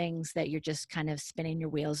some things that you're just kind of spinning your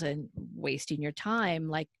wheels and wasting your time,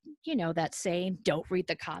 like that saying, don't read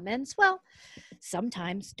the comments. Well,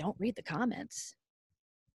 sometimes don't read the comments.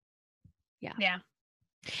 Yeah.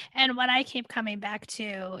 And what I keep coming back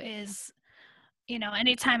to is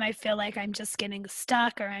anytime I feel like I'm just getting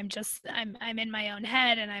stuck, or I'm in my own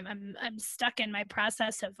head, and I'm stuck in my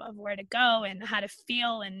process of where to go and how to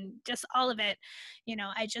feel and just all of it,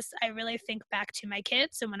 I really think back to my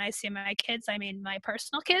kids. And when I say my kids, I mean my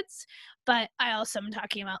personal kids, but I also am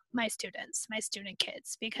talking about my students, my student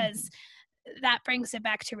kids, because that brings it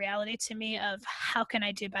back to reality to me of how can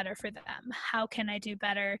I do better for them? How can I do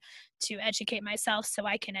better to educate myself so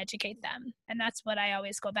I can educate them? And that's what I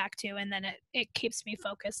always go back to. And then it keeps me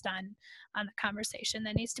focused on the conversation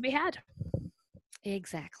that needs to be had.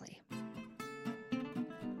 Exactly.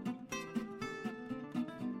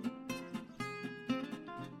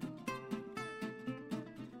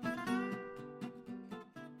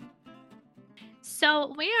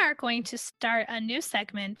 So, we are going to start a new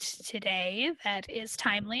segment today that is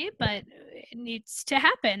timely, but it needs to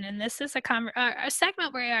happen. And this is a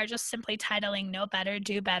segment where we are just simply titling "Know Better,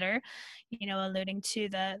 Do Better," alluding to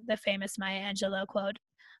the famous Maya Angelou quote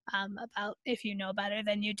about if you know better,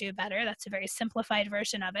 then you do better. That's a very simplified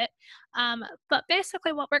version of it. But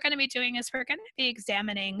basically, what we're going to be doing is we're going to be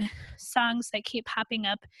examining songs that keep popping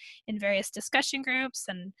up in various discussion groups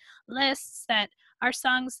and lists that are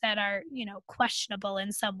songs that are, questionable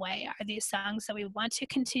in some way. Are these songs that we want to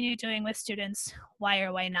continue doing with students? Why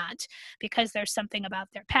or why not? Because there's something about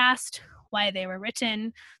their past, why they were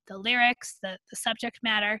written, the lyrics, the subject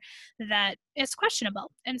matter that is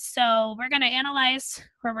questionable. And so we're going to analyze,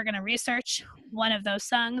 or we're going to research one of those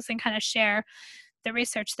songs and kind of share the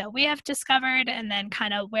research that we have discovered, and then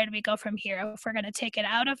kind of where do we go from here. If we're going to take it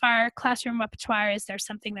out of our classroom repertoire, is there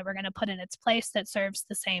something that we're going to put in its place that serves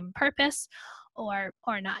the same purpose, or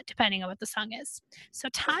not, depending on what the song is. So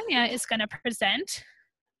Tanya is going to present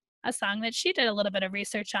a song that she did a little bit of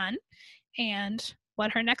research on and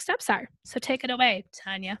what her next steps are. So take it away,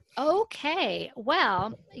 Tanya. Okay.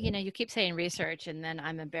 Well, you keep saying research, and then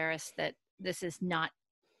I'm embarrassed that this is not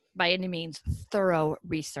by any means thorough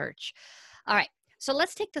research. All right. So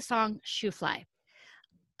let's take the song Shoo Fly.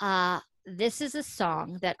 This is a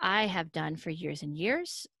song that I have done for years and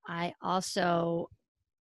years. I also,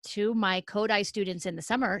 to my Kodai students in the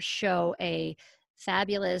summer, show a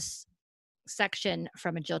fabulous section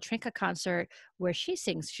from a Jill Trinka concert where she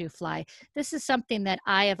sings Shoo Fly. This is something that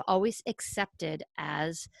I have always accepted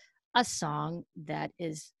as a song that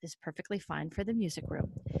is perfectly fine for the music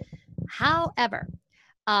room. However,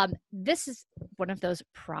 this is one of those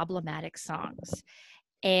problematic songs.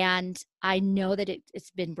 And I know that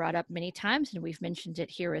it's been brought up many times, and we've mentioned it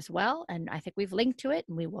here as well. And I think we've linked to it,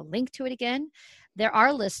 and we will link to it again. There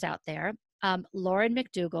are lists out there. Lauren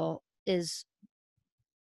McDougall is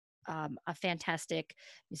a fantastic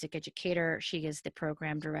music educator. She is the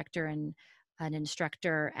program director and an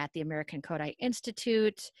instructor at the American Kodai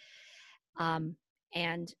Institute.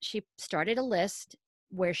 And she started a list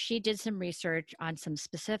where she did some research on some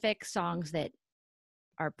specific songs that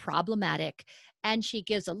are problematic, and she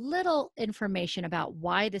gives a little information about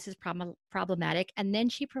why this is problematic, and then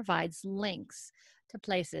she provides links to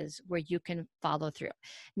places where you can follow through.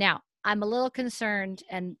 Now, I'm a little concerned,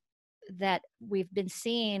 and that I've been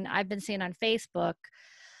seeing on Facebook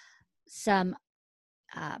some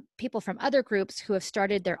people from other groups who have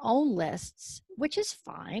started their own lists, which is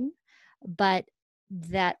fine, but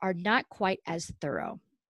that are not quite as thorough.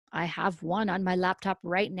 I have one on my laptop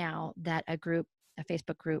right now that a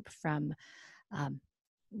Facebook group from, I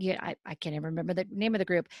can't even remember the name of the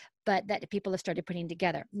group, but that people have started putting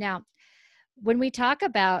together. Now, when we talk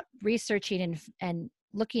about researching and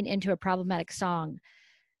looking into a problematic song,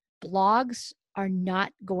 blogs are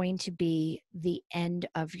not going to be the end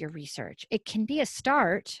of your research. It can be a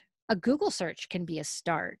start. A Google search can be a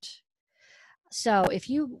start. So if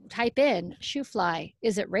you type in Shoo Fly,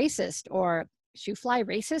 is it racist, or Shoo Fly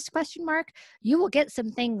racist ? You will get some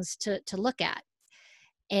things to look at.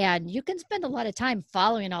 And you can spend a lot of time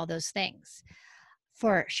following all those things.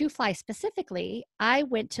 For Shoo Fly specifically, I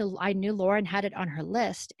knew Lauren had it on her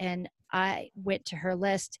list, and I went to her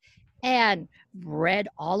list and read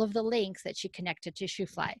all of the links that she connected to Shoo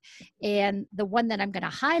Fly. And the one that I'm going to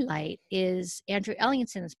highlight is Andrew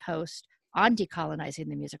Ellingson's post on decolonizing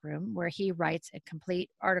the music room, where he writes a complete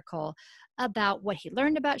article about what he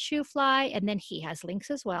learned about Shoo Fly, and then he has links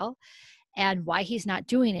as well, and why he's not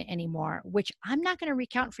doing it anymore, which I'm not going to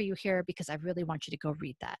recount for you here because I really want you to go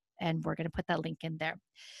read that. And we're going to put that link in there.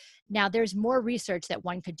 Now, there's more research that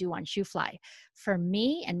one could do on Shoo Fly. For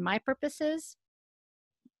me and my purposes,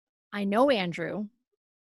 I know Andrew.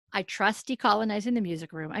 I trust decolonizing the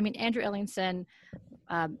music room. I mean, Andrew Ellingson,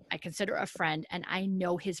 I consider a friend, and I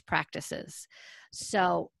know his practices.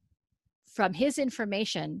 So from his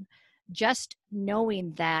information, just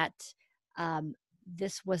knowing that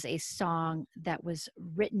this was a song that was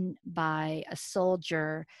written by a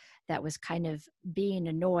soldier that was kind of being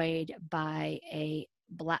annoyed by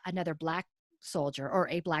another black soldier or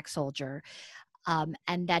a black soldier,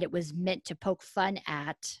 and that it was meant to poke fun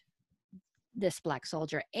at this black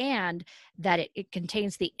soldier, and that it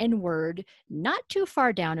contains the N-word not too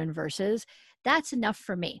far down in verses. That's enough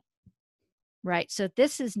for me, right? So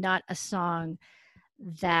this is not a song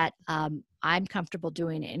that I'm comfortable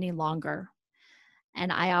doing any longer.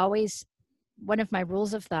 And one of my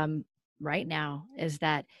rules of thumb right now is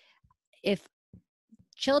that if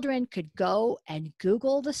children could go and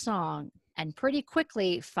Google the song and pretty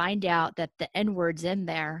quickly find out that the N-word's in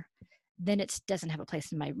there, then it doesn't have a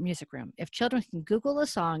place in my music room. If children can Google a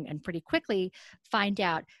song and pretty quickly find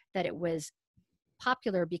out that it was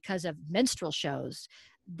popular because of minstrel shows,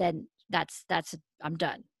 then that's I'm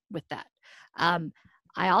done with that.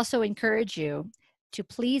 I also encourage you to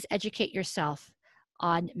please educate yourself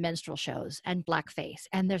on minstrel shows and blackface.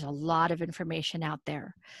 And there's a lot of information out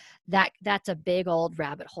there. That's a big old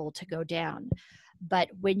rabbit hole to go down. But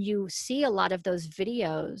when you see a lot of those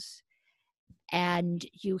videos and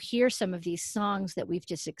you hear some of these songs that we've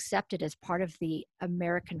just accepted as part of the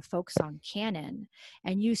American folk song canon,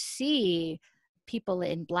 and you see people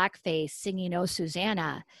in blackface singing "Oh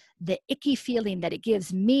Susanna," the icky feeling that it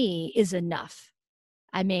gives me is enough.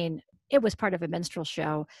 I mean, it was part of a minstrel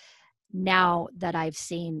show. Now that I've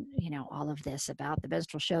seen, all of this about the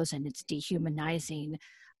minstrel shows and it's dehumanizing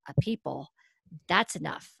people, that's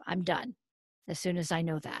enough. I'm done as soon as I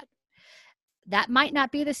know that. That might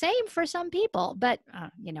not be the same for some people, but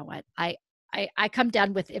you know what? I come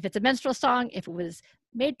down with, if it's a minstrel song, if it was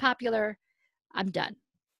made popular, I'm done.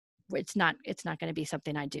 It's not going to be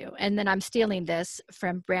something I do. And then I'm stealing this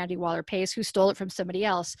from Brandy Waller-Pace, who stole it from somebody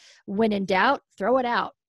else. When in doubt, throw it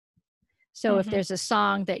out. So if there's a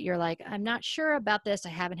song that you're like, I'm not sure about this, I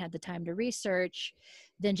haven't had the time to research,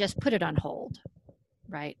 then just put it on hold,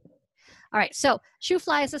 right? All right. So Shoo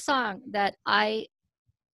Fly is a song that I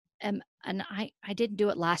didn't do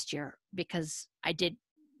it last year because I did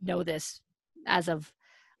know this as of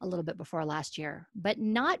a little bit before last year, but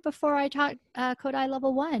not before I taught Kodály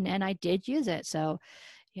Level 1, and I did use it. So,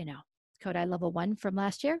 Kodály Level 1 from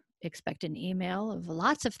last year, expect an email of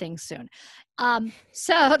lots of things soon.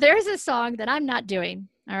 So there's a song that I'm not doing,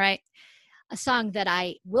 all right? A song that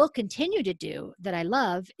I will continue to do that I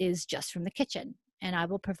love is Just from the Kitchen, and I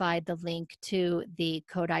will provide the link to the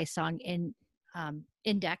Kodály song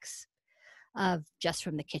index of Just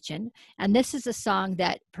from the Kitchen. And this is a song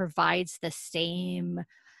that provides the same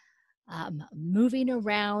moving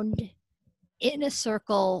around in a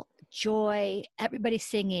circle, joy, everybody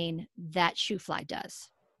singing that Shoo Fly does.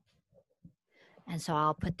 And so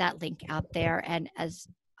I'll put that link out there. And as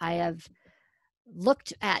I have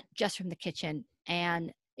looked at Just from the Kitchen,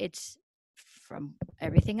 and it's, from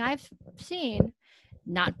everything I've seen,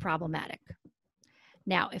 not problematic.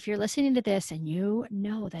 Now, if you're listening to this and you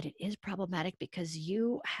know that it is problematic because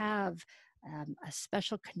you have a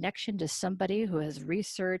special connection to somebody who has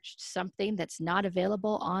researched something that's not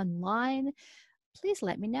available online, please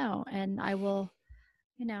let me know, and I will,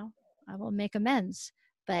 I will make amends.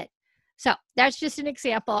 But so that's just an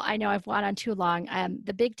example. I know I've gone on too long.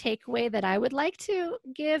 The big takeaway that I would like to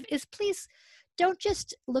give is, please don't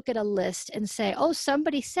just look at a list and say, oh,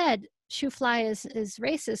 somebody said Shoo Fly is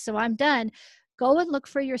racist, so I'm done. Go and look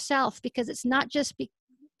for yourself, because it's not just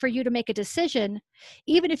for you to make a decision.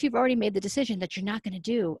 Even if you've already made the decision that you're not going to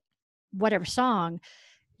do whatever song,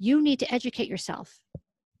 you need to educate yourself.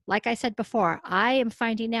 Like I said before, I am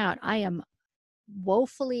finding out I am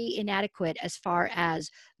woefully inadequate as far as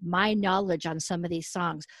my knowledge on some of these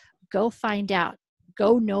songs. Go find out.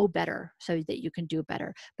 Go know better so that you can do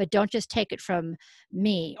better. But don't just take it from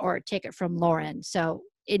me or take it from Lauren. So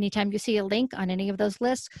anytime you see a link on any of those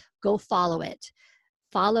lists, go follow it.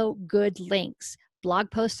 Follow good links.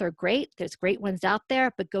 Blog posts are great. There's great ones out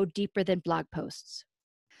there, but go deeper than blog posts.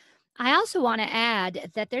 I also want to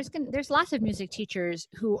add that there's lots of music teachers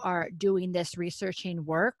who are doing this researching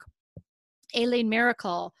work. Aileen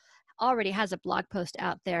Miracle already has a blog post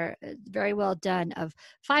out there, very well done, of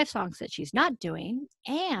 5 songs that she's not doing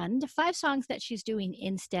and 5 songs that she's doing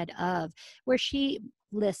instead of, where she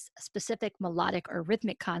lists specific melodic or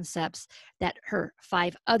rhythmic concepts that her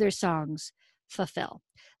 5 other songs fulfill.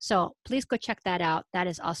 So please go check that out. That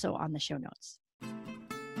is also on the show notes.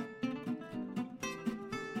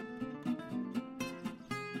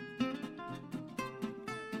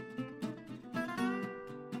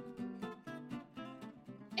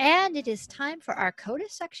 And it is time for our Coda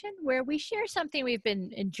section, where we share something we've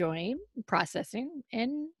been enjoying, processing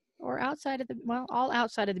in or outside of all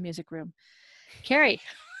outside of the music room. Carrie,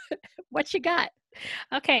 what you got?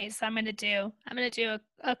 Okay, so I'm gonna do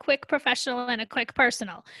a quick professional and a quick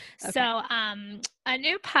personal. Okay. So a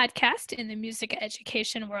new podcast in the music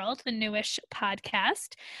education world, the Newish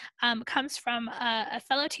podcast, comes from a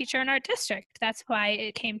fellow teacher in our district. That's why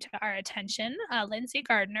it came to our attention. Lindsay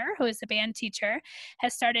Gardner, who is a band teacher,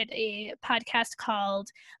 has started a podcast called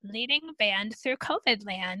Leading Band Through COVID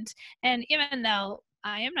Land. And even though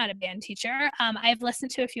I am not a band teacher, I've listened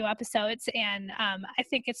to a few episodes, and I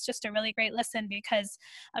think it's just a really great listen because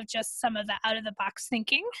of just some of the out of the box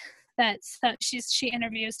thinking she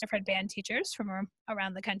interviews different band teachers from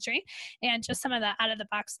around the country, and just some of the out of the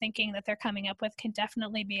box thinking that they're coming up with can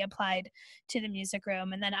definitely be applied to the music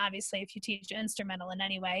room. And then obviously if you teach instrumental in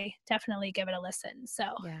any way, definitely give it a listen. So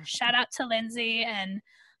shout out to Lindsay and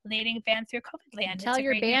Leading Band Through COVID Land. Tell it's a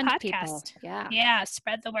your great band new podcast. people. Yeah,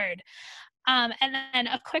 spread the word. And then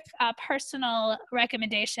a quick personal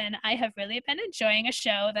recommendation. I have really been enjoying a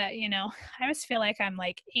show that, I always feel like I'm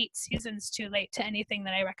like 8 seasons too late to anything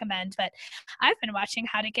that I recommend, but I've been watching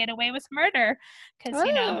How to Get Away with Murder because,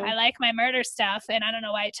 I like my murder stuff, and I don't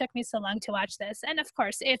know why it took me so long to watch this. And of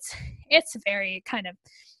course, it's very kind of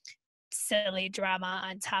silly drama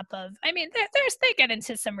on top of, they get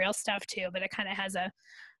into some real stuff too, but it kind of has a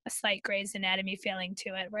slight Grey's Anatomy feeling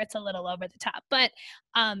to it where it's a little over the top, but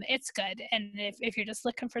it's good. And if you're just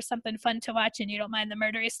looking for something fun to watch and you don't mind the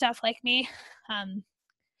murdery stuff like me,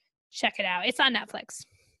 check it out. It's on Netflix.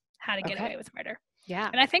 How to Get Away with Murder. Yeah.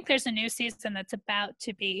 And I think there's a new season that's about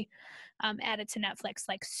to be added to Netflix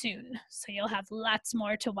like soon. So you'll have lots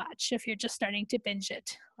more to watch if you're just starting to binge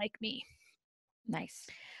it like me. Nice.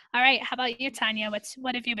 All right. How about you, Tanya?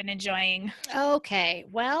 What have you been enjoying? Okay.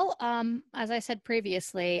 Well, as I said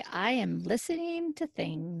previously, I am listening to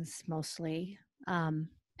things mostly. And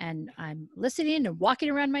I'm listening and walking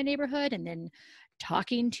around my neighborhood and then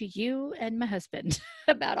talking to you and my husband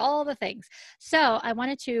about all the things. So I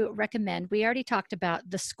wanted to recommend, we already talked about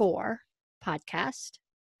the Score podcast.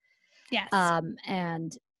 Yes.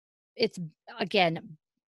 And it's, again,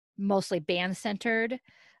 mostly band centered,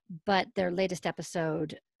 but their latest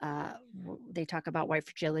episode, they talk about white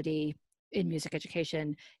fragility in music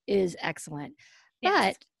education, is excellent.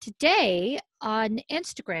 Yes. But today on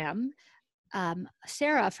Instagram,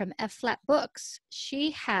 Sarah from F Flat Books,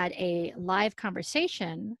 she had a live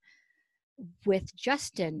conversation with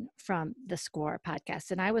Justin from the Score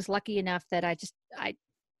podcast. And I was lucky enough that I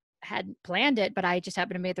hadn't planned it, but I just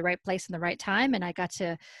happened to be at the right place in the right time. And I got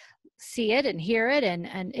to see it and hear it.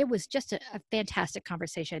 And it was just a fantastic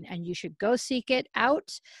conversation, and you should go seek it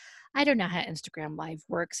out. I don't know how Instagram Live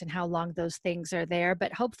works and how long those things are there,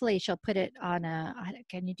 but hopefully she'll put it on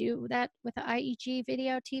can you do that with the IEG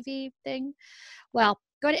video TV thing? Well,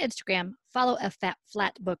 go to Instagram, follow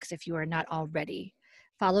Flat Books if you are not already.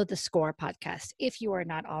 Follow the Score podcast if you are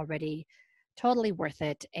not already. Totally worth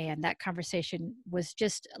it. And that conversation was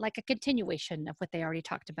just like a continuation of what they already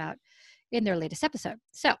talked about in their latest episode.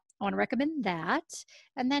 So I want to recommend that.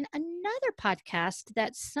 And then another podcast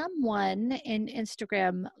that someone in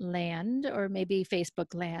Instagram land or maybe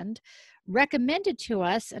Facebook land recommended to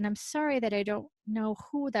us, and I'm sorry that I don't know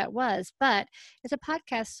who that was, but it's a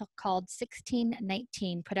podcast called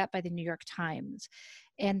 1619 put out by the New York Times.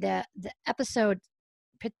 And the episode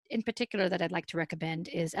in particular that I'd like to recommend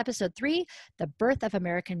is episode 3, The Birth of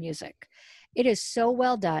American Music. It is so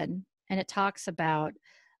well done, and it talks about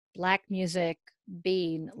Black music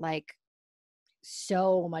being like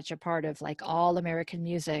so much a part of like all American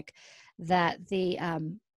music that the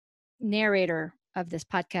narrator of this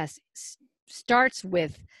podcast starts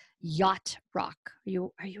with yacht rock.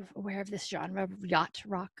 Are you aware of this genre, yacht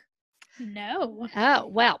rock? No. Oh,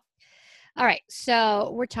 well. All right.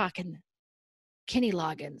 So we're talking Kenny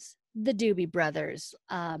Loggins, the Doobie Brothers.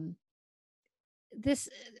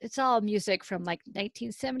 It's all music from like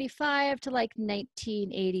 1975 to like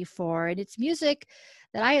 1984, and it's music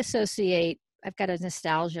that I associate. I've got a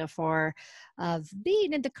nostalgia for of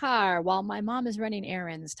being in the car while my mom is running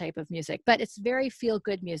errands type of music, but it's very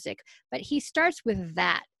feel-good music. But he starts with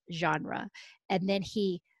that genre, and then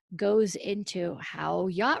he goes into how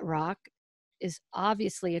yacht rock is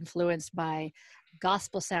obviously influenced by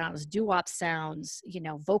gospel sounds, doo-wop sounds,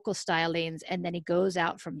 vocal stylings, and then he goes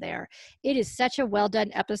out from there. It is such a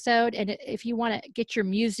well-done episode, and if you want to get your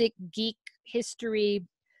music geek history,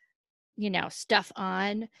 stuff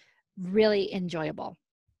on, really enjoyable.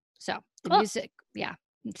 So the cool. Music,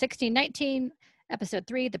 1619, episode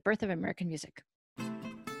 3, The Birth of American Music.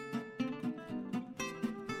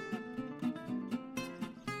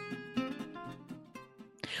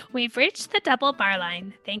 We've reached the double bar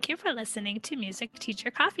line. Thank you for listening to Music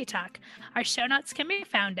Teacher Coffee Talk. Our show notes can be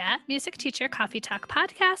found at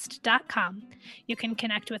musicteachercoffeetalkpodcast.com. You can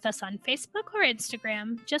connect with us on Facebook or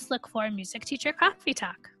Instagram. Just look for Music Teacher Coffee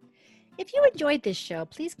Talk. If you enjoyed this show,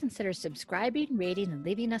 please consider subscribing, rating, and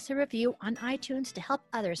leaving us a review on iTunes to help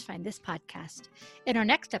others find this podcast. In our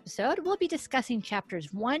next episode, we'll be discussing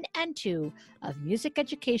chapters 1 and 2 of Music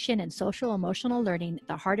Education and Social Emotional Learning,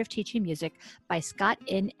 The Heart of Teaching Music by Scott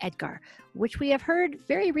N. Edgar, which we have heard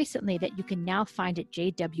very recently that you can now find at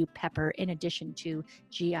J.W. Pepper in addition to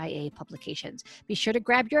GIA publications. Be sure to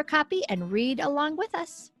grab your copy and read along with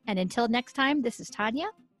us. And until next time, this is Tanya.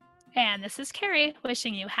 And this is Carrie,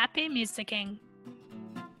 wishing you happy musicking.